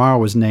Tomorrow and Tomorrow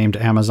was named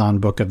Amazon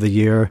Book of the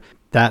Year.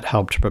 That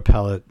helped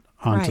propel it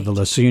onto the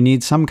list. So you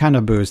need some kind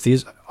of boost.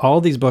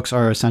 All these books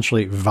are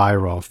essentially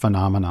viral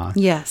phenomena.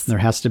 Yes. There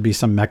has to be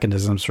some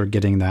mechanisms for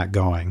getting that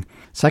going.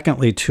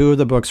 Secondly, 2 of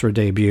the books were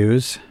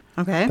debuts.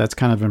 Okay. That's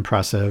kind of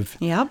impressive.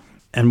 Yep.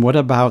 And what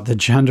about the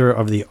gender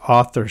of the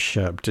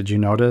authorship? Did you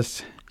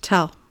notice?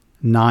 Tell.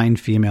 9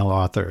 female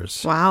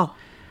authors. Wow.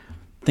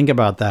 Think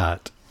about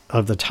that.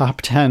 Of the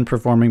top 10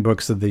 performing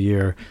books of the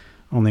year,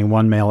 only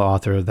 1 male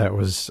author, that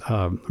was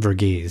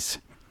Verghese.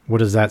 What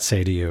does that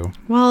say to you?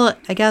 Well,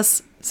 I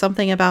guess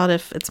something about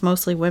if it's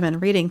mostly women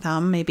reading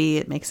them, maybe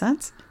it makes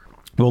sense.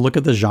 Well, look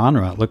at the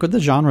genre. Look what the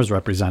genres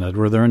represented.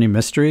 Were there any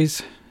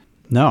mysteries?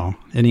 No.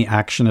 Any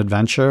action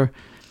adventure?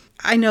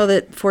 I know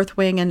that Fourth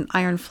Wing and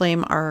Iron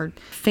Flame are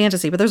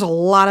fantasy, but there's a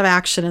lot of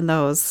action in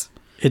those.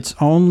 It's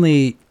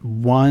only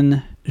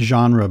one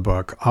genre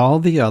book. All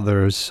the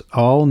others,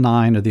 all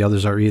 9 of the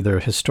others are either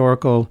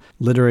historical,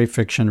 literary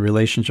fiction,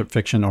 relationship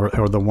fiction,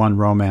 or the one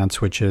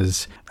romance, which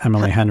is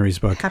Emily Henry's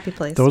book. Happy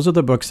Place. Those are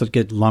the books that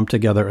get lumped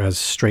together as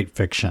straight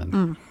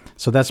fiction.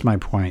 So that's my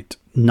point.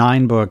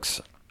 9 books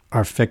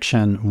are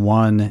fiction.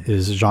 1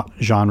 is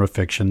genre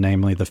fiction,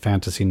 namely the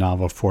fantasy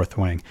novel Fourth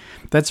Wing.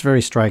 That's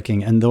very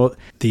striking. And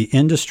the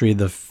industry,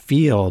 the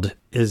field,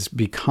 is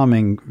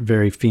becoming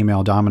very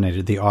female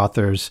dominated. The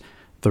authors,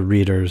 the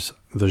readers,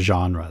 the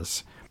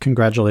genres.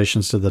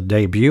 Congratulations to the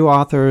debut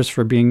authors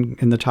for being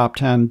in the top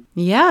 10.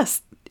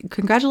 Yes.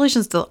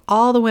 Congratulations to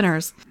all the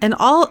winners and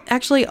all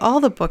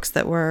the books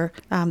that were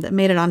that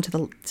made it onto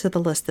the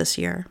list this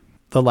year.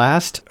 The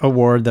last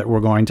award that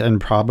we're going to,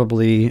 and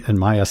probably, in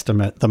my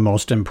estimate, the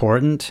most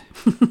important,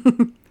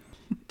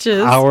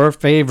 our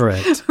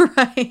favorite.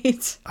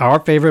 Right. Our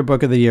favorite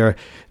book of the year.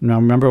 Now,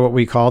 remember what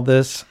we called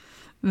this?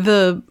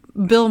 The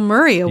Bill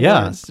Murray Award.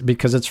 Yes,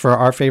 because it's for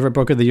our favorite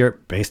book of the year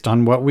based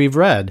on what we've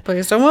read.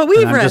 Based on what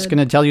we've read. I'm just going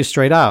to tell you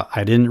straight out,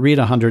 I didn't read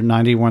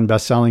 191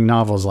 best-selling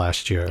novels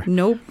last year.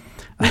 Nope.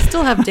 We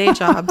still have day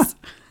jobs.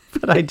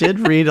 But I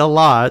did read a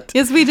lot.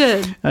 Yes, we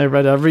did. I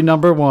read every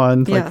number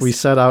 1 like we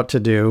set out to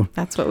do.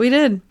 That's what we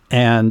did.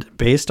 And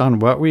based on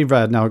what we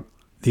read, now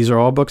these are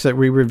all books that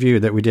we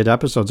reviewed, that we did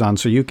episodes on,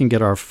 so you can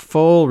get our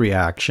full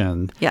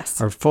reaction,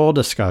 yes, our full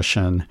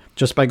discussion,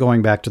 just by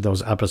going back to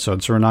those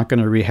episodes. So we're not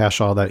going to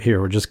rehash all that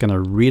here. We're just going to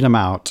read them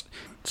out.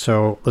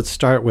 So let's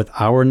start with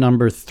our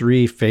number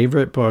 3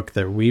 favorite book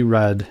that we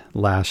read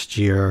last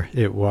year.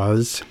 It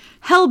was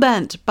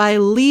Hellbent by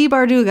Leigh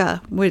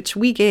Bardugo, which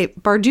we gave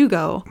it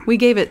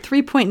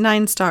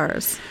 3.9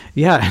 stars.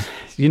 Yeah.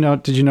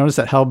 Did you notice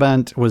that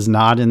Hellbent was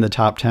not in the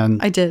top 10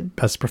 I did.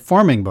 best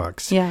performing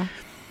books? Yeah.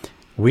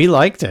 We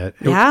liked it.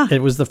 Yeah.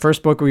 It was the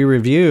first book we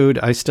reviewed.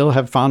 I still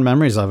have fond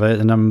memories of it,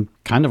 and I'm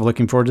kind of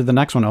looking forward to the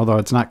next one, although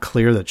it's not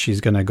clear that she's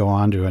going to go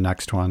on to a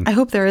next one. I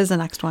hope there is a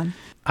next one.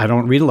 I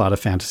don't read a lot of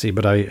fantasy,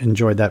 but I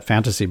enjoyed that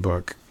fantasy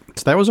book.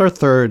 So that was our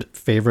third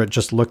favorite,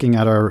 just looking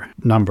at our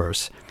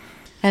numbers.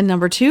 And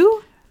number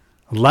 2?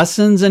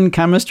 Lessons in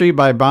Chemistry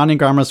by Bonnie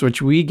Garmus,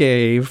 which we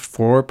gave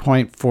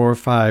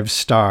 4.45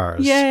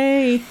 stars.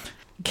 Yay!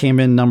 Came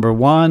in number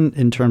 1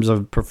 in terms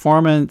of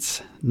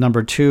performance,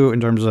 number 2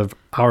 in terms of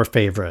our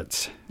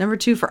favorites. Number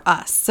 2 for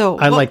us. So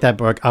I like that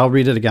book. I'll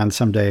read it again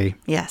someday.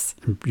 Yes.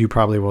 You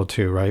probably will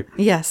too, right?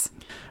 Yes.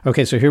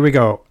 Okay, so here we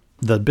go.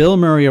 The Bill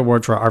Murray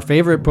Award for our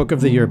favorite book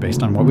of the year,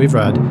 based on what we've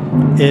read,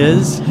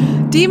 is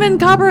Demon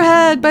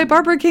Copperhead by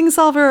Barbara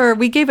Kingsolver.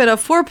 We gave it a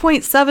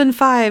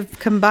 4.75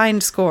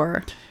 combined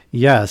score.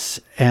 Yes,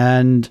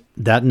 and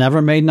that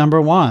never made number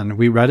 1.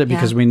 We read it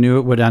because we knew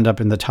it would end up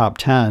in the top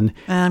 10.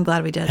 And I'm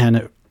glad we did.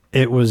 And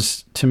it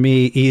was, to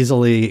me,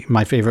 easily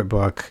my favorite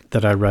book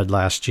that I read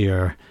last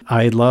year.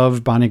 I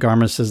love Bonnie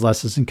Garmus's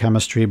Lessons in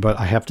Chemistry, but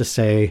I have to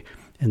say,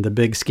 in the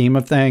big scheme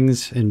of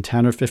things, in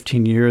 10 or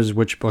 15 years,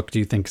 which book do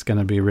you think is going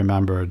to be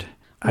remembered?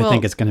 I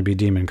think it's going to be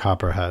Demon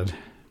Copperhead.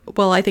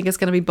 Well, I think it's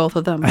going to be both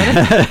of them.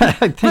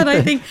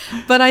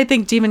 But I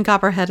think Demon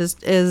Copperhead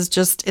is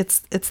just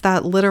it's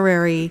that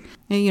literary.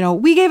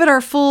 We gave it our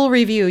full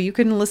review. You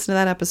can listen to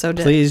that episode.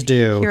 Please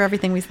do Hear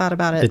everything we thought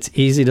about it. It's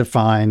easy to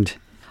find.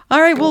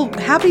 All right. Well,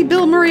 happy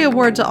Bill Murray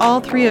Award to all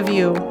 3 of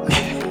you.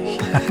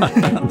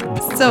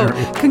 So,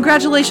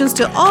 congratulations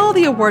to all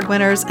the award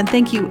winners, and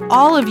thank you,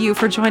 all of you,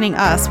 for joining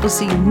us. We'll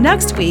see you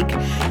next week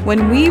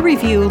when we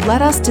review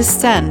Let Us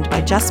Descend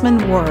by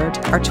Jessamine Ward,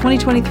 our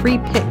 2023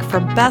 pick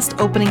for Best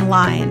Opening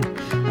Line.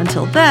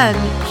 Until then,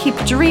 keep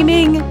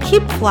dreaming,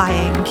 keep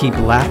flying, keep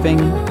laughing,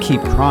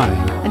 keep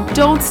crying, and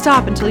don't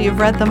stop until you've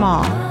read them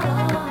all.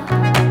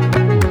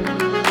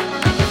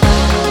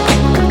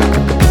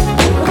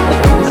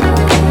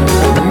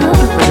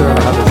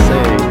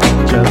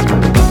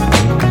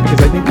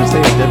 I think you say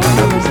it different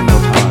every single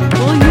time.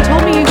 Well, you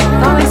told me you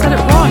thought I said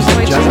it wrong, so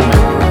I changed it.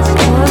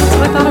 Well, that's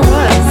what I thought it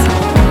was.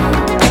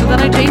 So then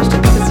I changed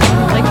it because you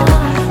didn't like it.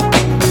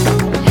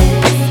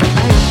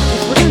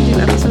 If we're going to do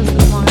episodes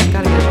this long, I've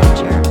got to get a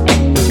chair.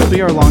 This will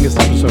be our longest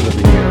episode of the